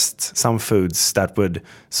suggest some foods that would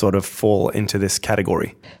sort of fall into this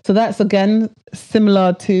category? So that's, again,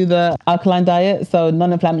 similar to the alkaline diet. So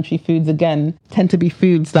non-inflammatory foods, again, tend to be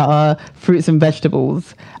foods that are fruits and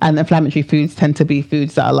vegetables. And inflammatory foods tend to be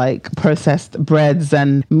foods that are like processed breads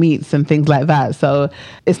and meats and things like that. So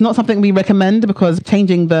it's not something we recommend, because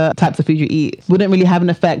changing the types of food you eat wouldn't really have an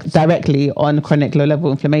effect directly on chronic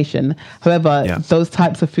low-level inflammation. However, those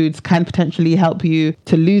types of foods can potentially help you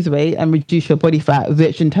to lose weight and reduce your body fat,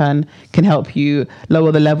 which in turn can help you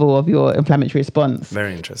lower the level of your inflammatory response.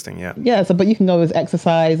 Very interesting, yeah. Yeah, but you can always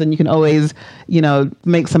exercise, and you can always,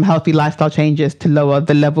 make some healthy lifestyle changes to lower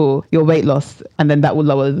the level, your weight loss, and then that will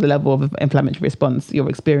lower the level of inflammatory response you're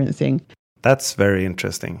experiencing. That's very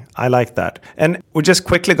interesting. I like that. And we're just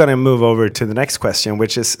quickly going to move over to the next question,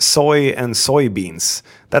 which is soy and soybeans.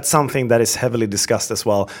 That's something that is heavily discussed as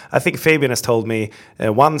well. I think Fabian has told me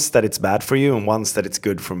once that it's bad for you and once that it's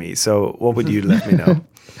good for me. So what would you let me know?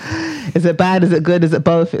 Is it bad? Is it good? Is it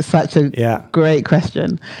both? It's such a great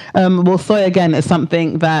question. Well, soy, again, is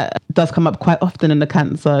something that does come up quite often in the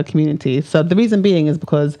cancer community. So the reason being is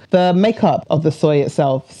because the makeup of the soy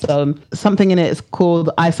itself, so something in it is called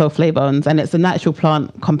isoflavones, and it's a natural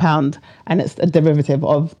plant compound, and it's a derivative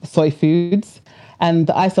of soy foods. And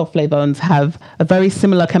the isoflavones have a very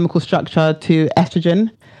similar chemical structure to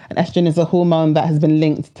estrogen. And estrogen is a hormone that has been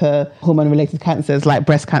linked to hormone-related cancers like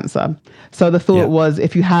breast cancer. So the thought was,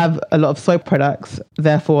 if you have a lot of soy products,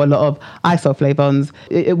 therefore a lot of isoflavones,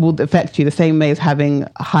 it will affect you the same way as having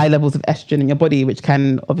high levels of estrogen in your body, which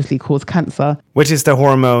can obviously cause cancer. Which is the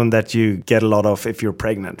hormone that you get a lot of if you're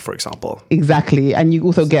pregnant, for example. Exactly. And you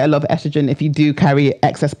also get a lot of estrogen if you do carry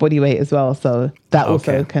excess body weight as well. So that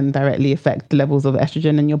also can directly affect the levels of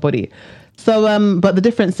estrogen in your body. So, but the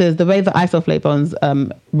difference is the way the isoflavones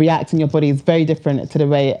react in your body is very different to the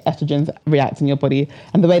way estrogens react in your body.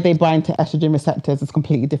 And the way they bind to estrogen receptors is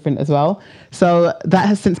completely different as well. So that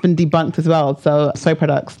has since been debunked as well. So soy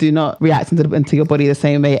products do not react into your body the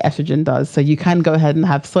same way estrogen does. So you can go ahead and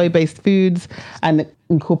have soy-based foods and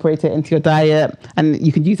incorporate it into your diet, and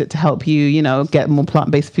you can use it to help you, get more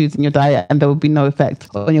plant-based foods in your diet, and there will be no effect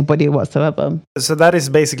on your body whatsoever. So that is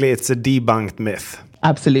basically, it's a debunked myth.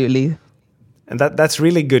 Absolutely. And that's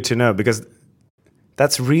really good to know, because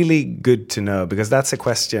that's a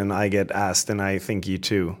question I get asked, and I think you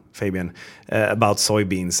too, Fabian, about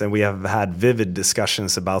soybeans. And we have had vivid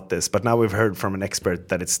discussions about this, but now we've heard from an expert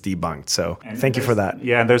that it's debunked. So thank you for that.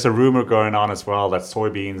 Yeah, and there's a rumor going on as well that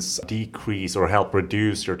soybeans decrease or help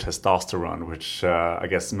reduce your testosterone, which I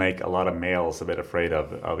guess make a lot of males a bit afraid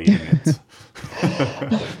of eating it.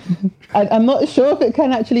 I'm not sure if it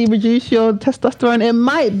can actually reduce your testosterone. It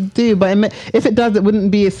might do, but if it does, it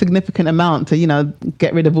wouldn't be a significant amount to,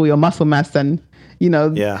 get rid of all your muscle mass and,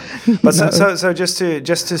 Yeah. But so just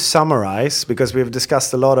to summarize, because we've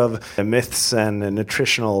discussed a lot of myths and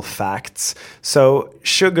nutritional facts. So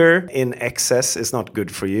sugar in excess is not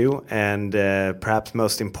good for you. And perhaps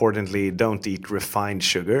most importantly, don't eat refined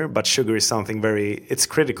sugar. But sugar is something it's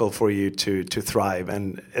critical for you to thrive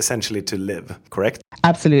and essentially to live, correct?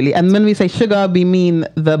 Absolutely. And when we say sugar, we mean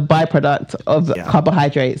the byproduct of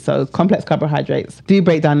carbohydrates. So complex carbohydrates do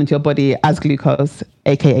break down into your body as glucose,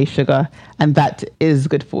 aka sugar, and that is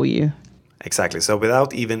good for you. Exactly. So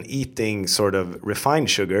without even eating sort of refined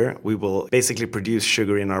sugar, we will basically produce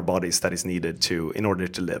sugar in our bodies that is needed in order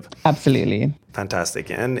to live. Absolutely. Fantastic.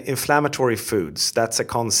 And inflammatory foods, that's a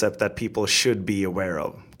concept that people should be aware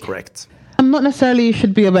of, correct? Not necessarily you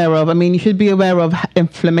should be aware of. I mean, you should be aware of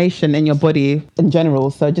inflammation in your body in general.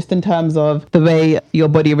 So just in terms of the way your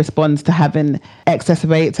body responds to having excess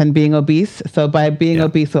weight and being obese. So by being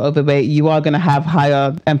obese or overweight, you are going to have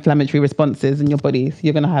higher inflammatory responses in your body. So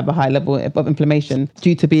you're going to have a high level of inflammation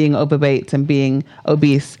due to being overweight and being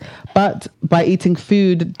obese. But by eating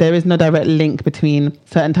food, there is no direct link between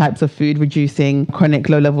certain types of food reducing chronic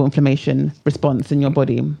low-level inflammation response in your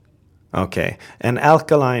body. Okay. An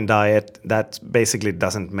alkaline diet, that basically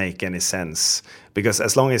doesn't make any sense, because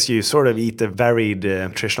as long as you sort of eat a varied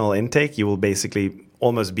nutritional intake, you will basically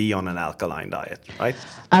almost be on an alkaline diet, right?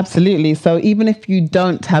 Absolutely. So even if you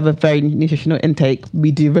don't have a very nutritional intake,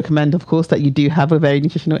 we do recommend, of course, that you do have a very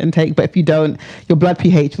nutritional intake. But if you don't, your blood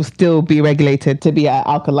pH will still be regulated to be at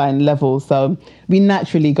alkaline levels. So we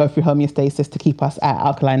naturally go through homeostasis to keep us at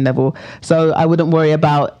alkaline level. So I wouldn't worry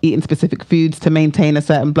about eating specific foods to maintain a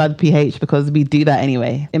certain blood pH, because we do that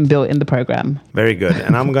anyway, inbuilt in the program. Very good.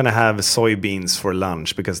 And I'm going to have soybeans for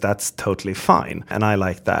lunch, because that's totally fine. And I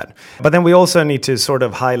like that. But then we also need to sort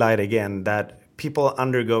of highlight again that people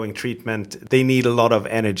undergoing treatment, they need a lot of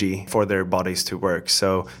energy for their bodies to work.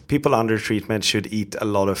 So people under treatment should eat a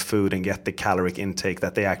lot of food and get the caloric intake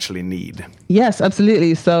that they actually need. Yes,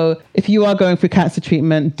 absolutely. So if you are going through cancer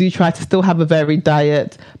treatment, do try to still have a varied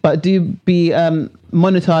diet, but do be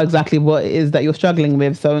monitor exactly what it is that you're struggling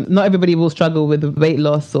with. So not everybody will struggle with weight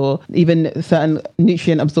loss, or even certain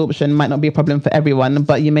nutrient absorption might not be a problem for everyone,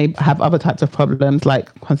 but you may have other types of problems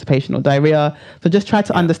like constipation or diarrhea. So just try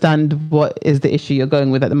to understand what is the issue you're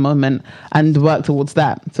going with at the moment and work towards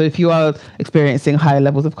that. So if you are experiencing higher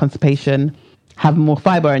levels of constipation, have more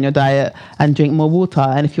fiber in your diet and drink more water.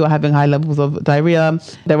 And if you're having high levels of diarrhea,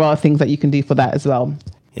 there are things that you can do for that as well.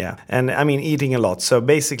 Yeah. And I mean, eating a lot. So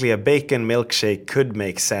basically a bacon milkshake could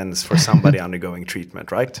make sense for somebody undergoing treatment,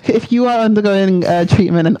 right? If you are undergoing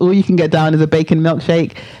treatment and all you can get down is a bacon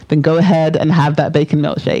milkshake, then go ahead and have that bacon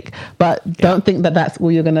milkshake. But don't think that that's all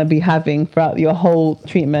you're going to be having throughout your whole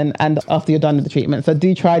treatment and after you're done with the treatment. So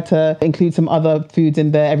do try to include some other foods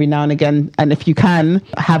in there every now and again. And if you can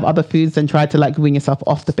have other foods, then try to wean yourself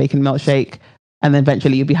off the bacon milkshake. And then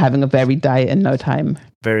eventually you'll be having a varied diet in no time.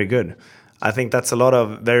 Very good. I think that's a lot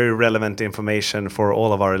of very relevant information for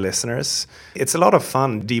all of our listeners. It's a lot of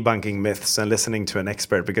fun debunking myths and listening to an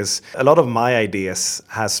expert, because a lot of my ideas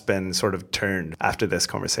has been sort of turned after this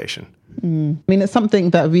conversation. I mean, it's something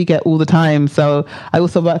that we get all the time. So I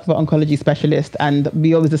also work for an oncology specialist, and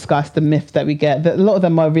we always discuss the myths that we get. A lot of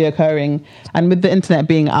them are reoccurring. And with the internet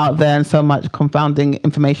being out there and so much confounding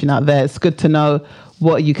information out there, it's good to know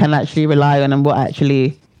what you can actually rely on and what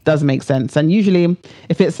actually does make sense. And usually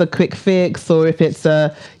if it's a quick fix, or if it's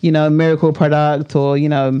a, miracle product, or,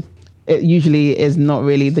 it usually is not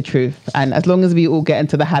really the truth. And as long as we all get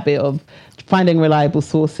into the habit of finding reliable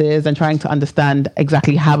sources and trying to understand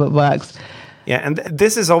exactly how it works. Yeah, and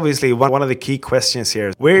this is obviously one of the key questions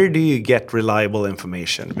here. Where do you get reliable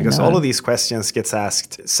information? Because all of these questions gets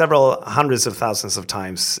asked several hundreds of thousands of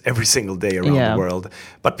times every single day around the world,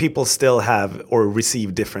 but people still have or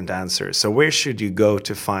receive different answers. So where should you go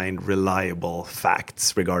to find reliable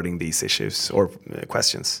facts regarding these issues or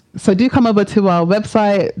questions? So do come over to our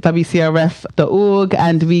website, wcrf.org,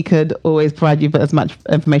 and we could always provide you with as much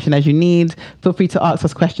information as you need. Feel free to ask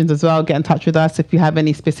us questions as well. Get in touch with us if you have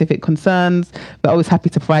any specific concerns. We're always happy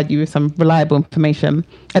to provide you with some reliable information.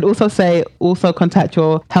 I'd also say contact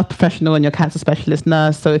your health professional and your cancer specialist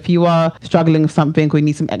nurse. So if you are struggling with something or you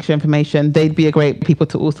need some extra information, they'd be a great people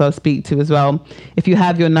to also speak to as well. If you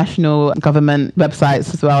have your national government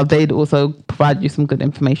websites as well, they'd also provide you some good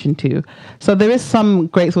information too. So there is some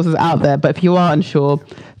great sources out there, but if you are unsure,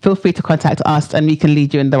 feel free to contact us and we can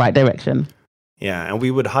lead you in the right direction. Yeah, and we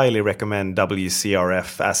would highly recommend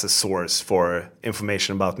WCRF as a source for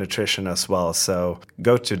information about nutrition as well. So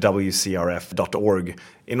go to wcrf.org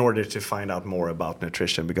in order to find out more about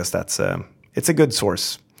nutrition, because it's a good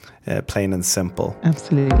source, plain and simple.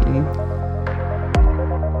 Absolutely.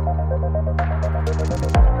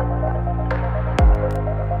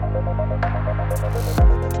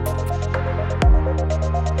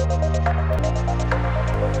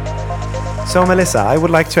 So, Melissa, I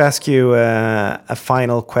would like to ask you a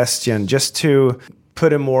final question, just to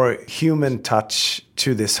put a more human touch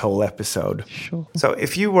to this whole episode. Sure. So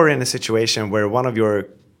if you were in a situation where one of your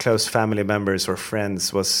close family members or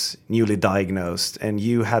friends was newly diagnosed and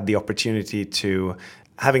you had the opportunity to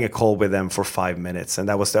having a call with them for 5 minutes, and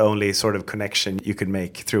that was the only sort of connection you could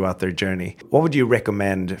make throughout their journey, what would you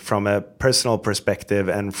recommend from a personal perspective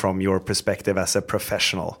and from your perspective as a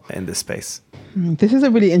professional in this space? This is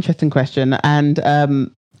a really interesting question, and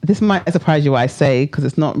this might surprise you what I say, because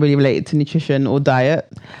it's not really related to nutrition or diet,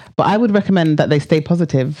 but I would recommend that they stay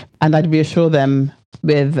positive, and I'd reassure them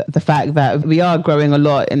with the fact that we are growing a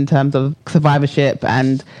lot in terms of survivorship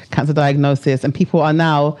and cancer diagnosis, and people are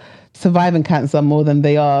now surviving cancer more than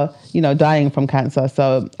they are, dying from cancer.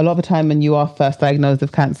 So a lot of the time when you are first diagnosed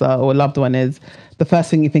with cancer, or a loved one is, the first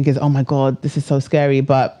thing you think is, oh my God, this is so scary.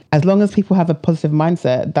 But as long as people have a positive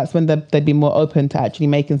mindset, that's when they'd be more open to actually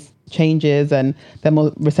making changes, and they're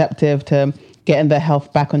more receptive to getting their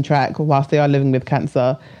health back on track whilst they are living with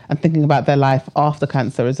cancer, and thinking about their life after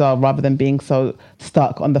cancer as well, rather than being so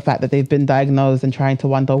stuck on the fact that they've been diagnosed and trying to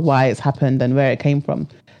wonder why it's happened and where it came from.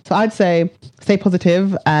 So I'd say stay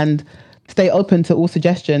positive and stay open to all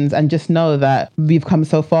suggestions, and just know that we've come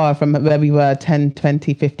so far from where we were 10,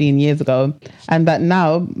 20, 15 years ago, and that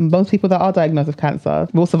now most people that are diagnosed with cancer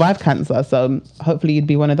will survive cancer. So hopefully you'd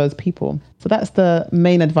be one of those people. So that's the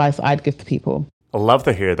main advice I'd give to people. I love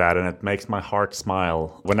to hear that, and it makes my heart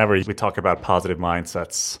smile. Whenever we talk about positive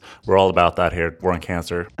mindsets, we're all about that here at War on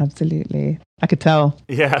Cancer. Absolutely. I could tell.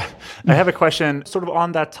 Yeah. I have a question sort of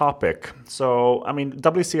on that topic. So,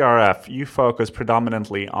 WCRF, you focus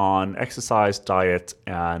predominantly on exercise, diet,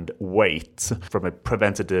 and weight from a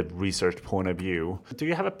preventative research point of view. Do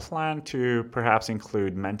you have a plan to perhaps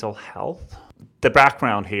include mental health? The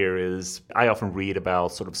background here is I often read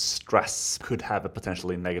about sort of stress could have a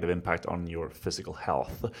potentially negative impact on your physical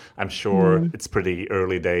health. I'm sure it's pretty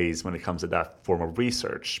early days when it comes to that form of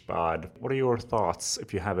research, but what are your thoughts,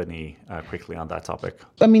 if you have any, quickly on that topic?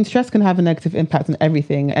 Stress can have a negative impact on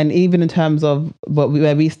everything. And even in terms of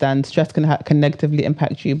where we stand, stress can negatively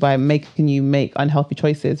impact you by making you make unhealthy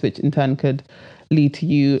choices, which in turn could lead to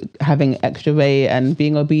you having extra weight and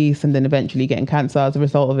being obese, and then eventually getting cancer as a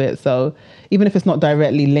result of it. So even if it's not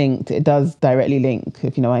directly linked, it does directly link,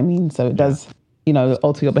 if you know what I mean. So it does,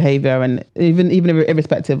 alter your behavior, and even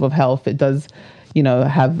irrespective of health, it does,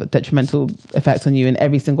 have detrimental effects on you in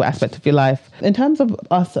every single aspect of your life. In terms of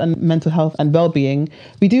us and mental health and well-being,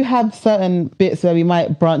 we do have certain bits where we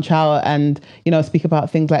might branch out and, speak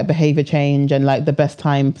about things like behavior change, and like the best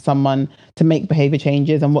time for someone to make behavior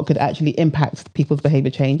changes and what could actually impact people's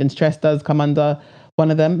behavior change. And stress does come under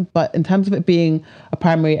one of them. But in terms of it being a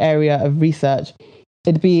primary area of research,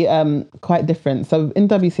 It'd be quite different. So in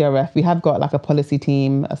WCRF, we have got like a policy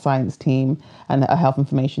team, a science team, and a health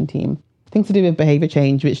information team. Things to do with behavior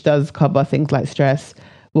change, which does cover things like stress,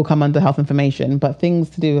 will come under health information. But things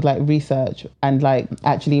to do with like research and like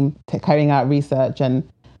actually carrying out research and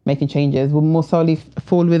making changes will more solely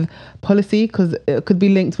fall with policy, because it could be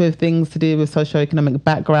linked with things to do with socioeconomic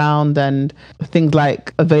background and things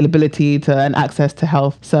like availability to and access to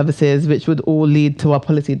health services, which would all lead to our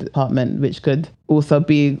policy department, which could also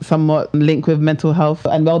be somewhat linked with mental health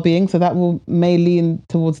and well-being. So that may lean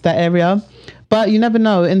towards that area. But you never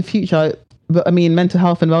know in future. But I mean, mental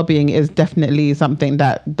health and well-being is definitely something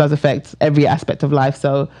that does affect every aspect of life.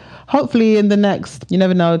 So hopefully in the next, you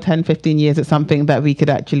never know, 10, 15 years, it's something that we could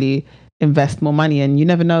actually invest more money in. You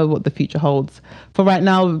never know what the future holds. For right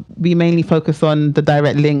now, we mainly focus on the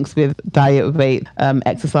direct links with diet, weight,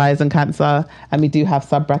 exercise and cancer. And we do have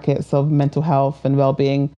sub-brackets of mental health and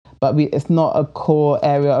well-being. But it's not a core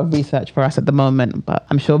area of research for us at the moment. But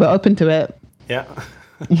I'm sure we're open to it. Yeah.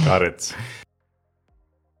 Got it.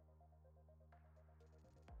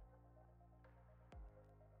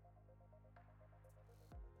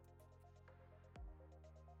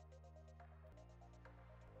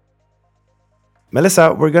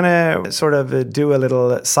 Melissa, we're going to sort of do a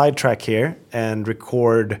little sidetrack here and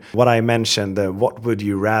record what I mentioned, the what would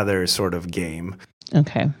you rather sort of game.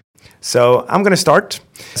 Okay. So I'm going to start.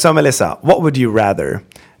 So Melissa, what would you rather?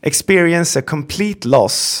 Experience a complete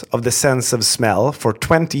loss of the sense of smell for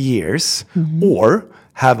 20 years or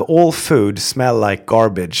have all food smell like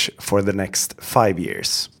garbage for the next 5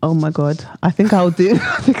 years? Oh my God. I think I'll do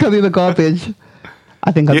the garbage.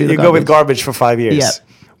 I think I'll do the garbage. You go with garbage for 5 years? Yeah.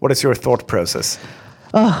 What is your thought process?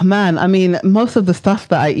 Oh man, I mean, most of the stuff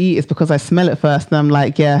that I eat is because I smell it first and I'm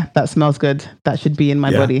like, yeah, that smells good. That should be in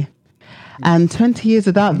my body. And 20 years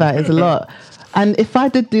without that is a lot. And if I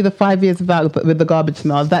did do the 5 years with the garbage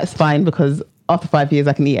smell, that's fine, because after 5 years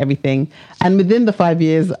I can eat everything. And within the 5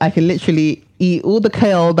 years, I can literally eat all the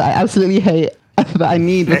kale that I absolutely hate that I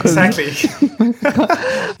need. Exactly.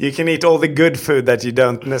 You can eat all the good food that you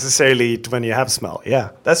don't necessarily eat when you have smell. Yeah,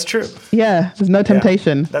 that's true. Yeah, there's no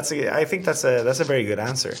temptation. Yeah. I think that's a very good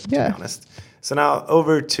answer, to be honest. So now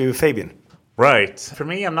over to Fabian. Right. For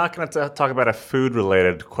me, I'm not going to talk about a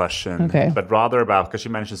food-related question, but rather about, because you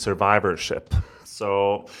mentioned survivorship.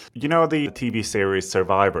 So, you know the TV series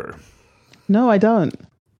Survivor? No, I don't.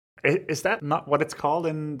 Is that not what it's called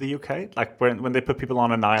in the UK? Like when they put people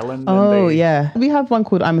on an island? Oh, yeah. We have one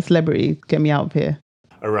called I'm a Celebrity. Get me out of here.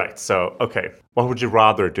 All right. So, okay. What would you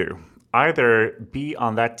rather do? Either be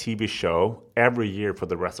on that TV show every year for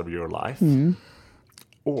the rest of your life,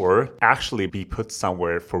 or actually be put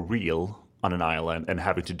somewhere for real on an island and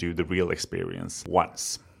having to do the real experience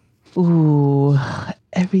once. Ooh,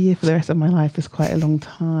 every year for the rest of my life is quite a long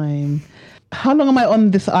time. How long am I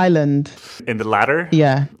on this island? In the latter?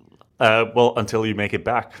 Yeah. Well, until you make it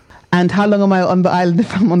back. And how long am I on the island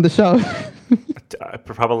if I'm on the show?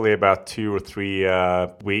 Probably about 2 or 3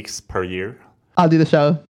 weeks per year. I'll do the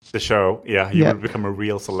show. The show, yeah. You will become a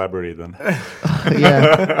real celebrity then.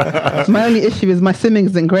 Yeah. My only issue is my swimming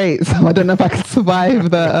isn't great, so I don't know if I can survive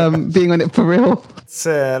the being on it for real.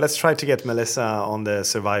 Let's try to get Melissa on the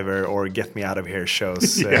Survivor or Get Me Out of Here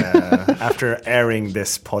shows after airing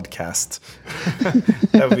this podcast.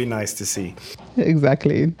 That would be nice to see.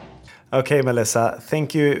 Exactly. Okay, Melissa,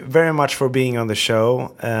 thank you very much for being on the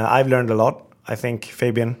show. I've learned a lot. I think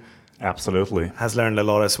Fabian absolutely has learned a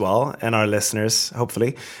lot as well, and our listeners,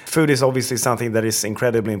 hopefully. Food is obviously something that is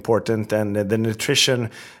incredibly important, and the nutrition,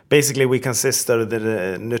 basically we consist of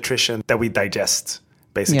the nutrition that we digest,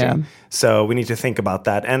 basically. Yeah. So we need to think about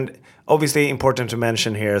that. And obviously important to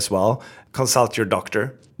mention here as well, consult your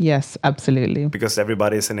doctor. Yes, absolutely. Because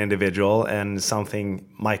everybody is an individual and something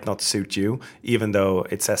might not suit you, even though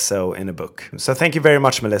it says so in a book. So thank you very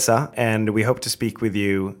much, Melissa, and we hope to speak with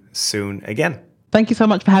you soon again. Thank you so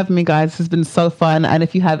much for having me, guys. This has been so fun. And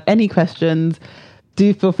if you have any questions,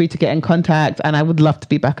 do feel free to get in contact. And I would love to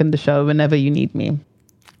be back on the show whenever you need me.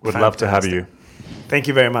 Would love to have you. Thank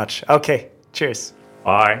you very much. Okay, cheers.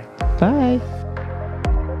 Bye. Bye.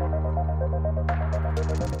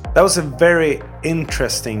 That was a very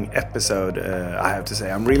interesting episode, I have to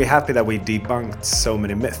say. I'm really happy that we debunked so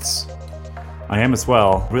many myths. I am as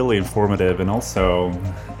well. Really informative, and also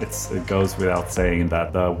it goes without saying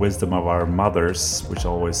that the wisdom of our mothers, which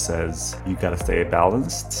always says you gotta stay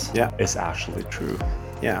balanced, is actually true.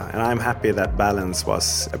 Yeah, and I'm happy that balance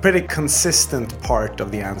was a pretty consistent part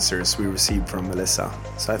of the answers we received from Melissa.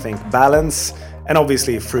 So I think balance, and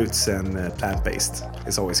obviously fruits and plant-based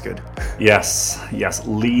is always good. Yes,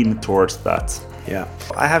 lean towards that. Yeah,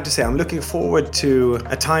 I have to say I'm looking forward to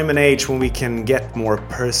a time and age when we can get more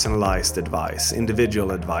personalized advice,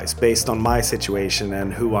 individual advice based on my situation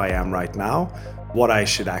and who I am right now, what I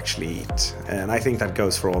should actually eat. And I think that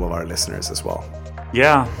goes for all of our listeners as well.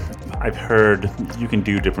 Yeah, I've heard you can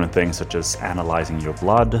do different things such as analyzing your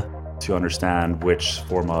blood to understand which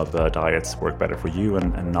form of diets work better for you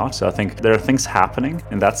and not. So I think there are things happening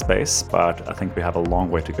in that space, but I think we have a long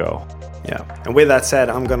way to go. Yeah, and with that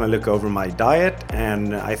said, I'm gonna look over my diet,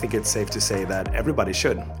 and I think it's safe to say that everybody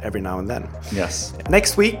should every now and then. Yes.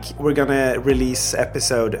 Next week, we're gonna release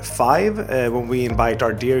episode 5 when we invite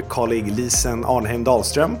our dear colleague Lisen Arnheim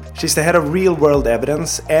Dahlström. She's the head of real world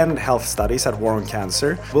evidence and health studies at War on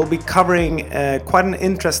Cancer. We'll be covering quite an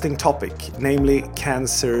interesting topic, namely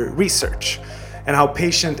cancer research, and how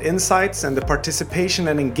patient insights and the participation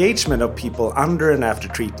and engagement of people under and after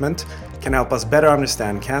treatment can help us better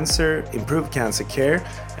understand cancer, improve cancer care,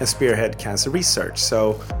 and spearhead cancer research.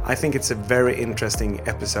 So I think it's a very interesting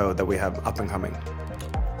episode that we have up and coming.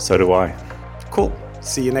 So do I. Cool.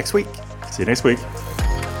 See you next week. See you next week.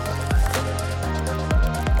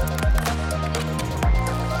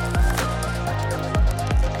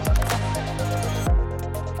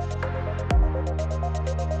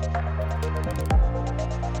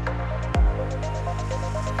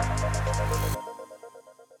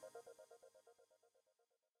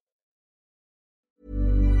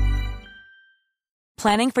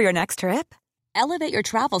 Planning for your next trip? Elevate your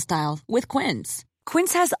travel style with Quince.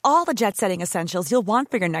 Quince has all the jet-setting essentials you'll want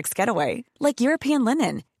for your next getaway, like European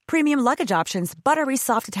linen, premium luggage options, buttery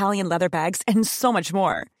soft Italian leather bags, and so much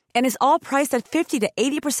more. And is all priced at 50 to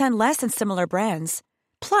 80% less than similar brands.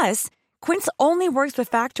 Plus, Quince only works with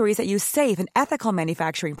factories that use safe and ethical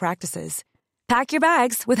manufacturing practices. Pack your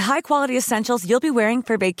bags with high-quality essentials you'll be wearing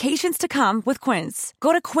for vacations to come with Quince.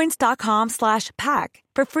 Go to quince.com/pack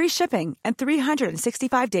for free shipping and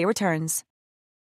 365-day returns.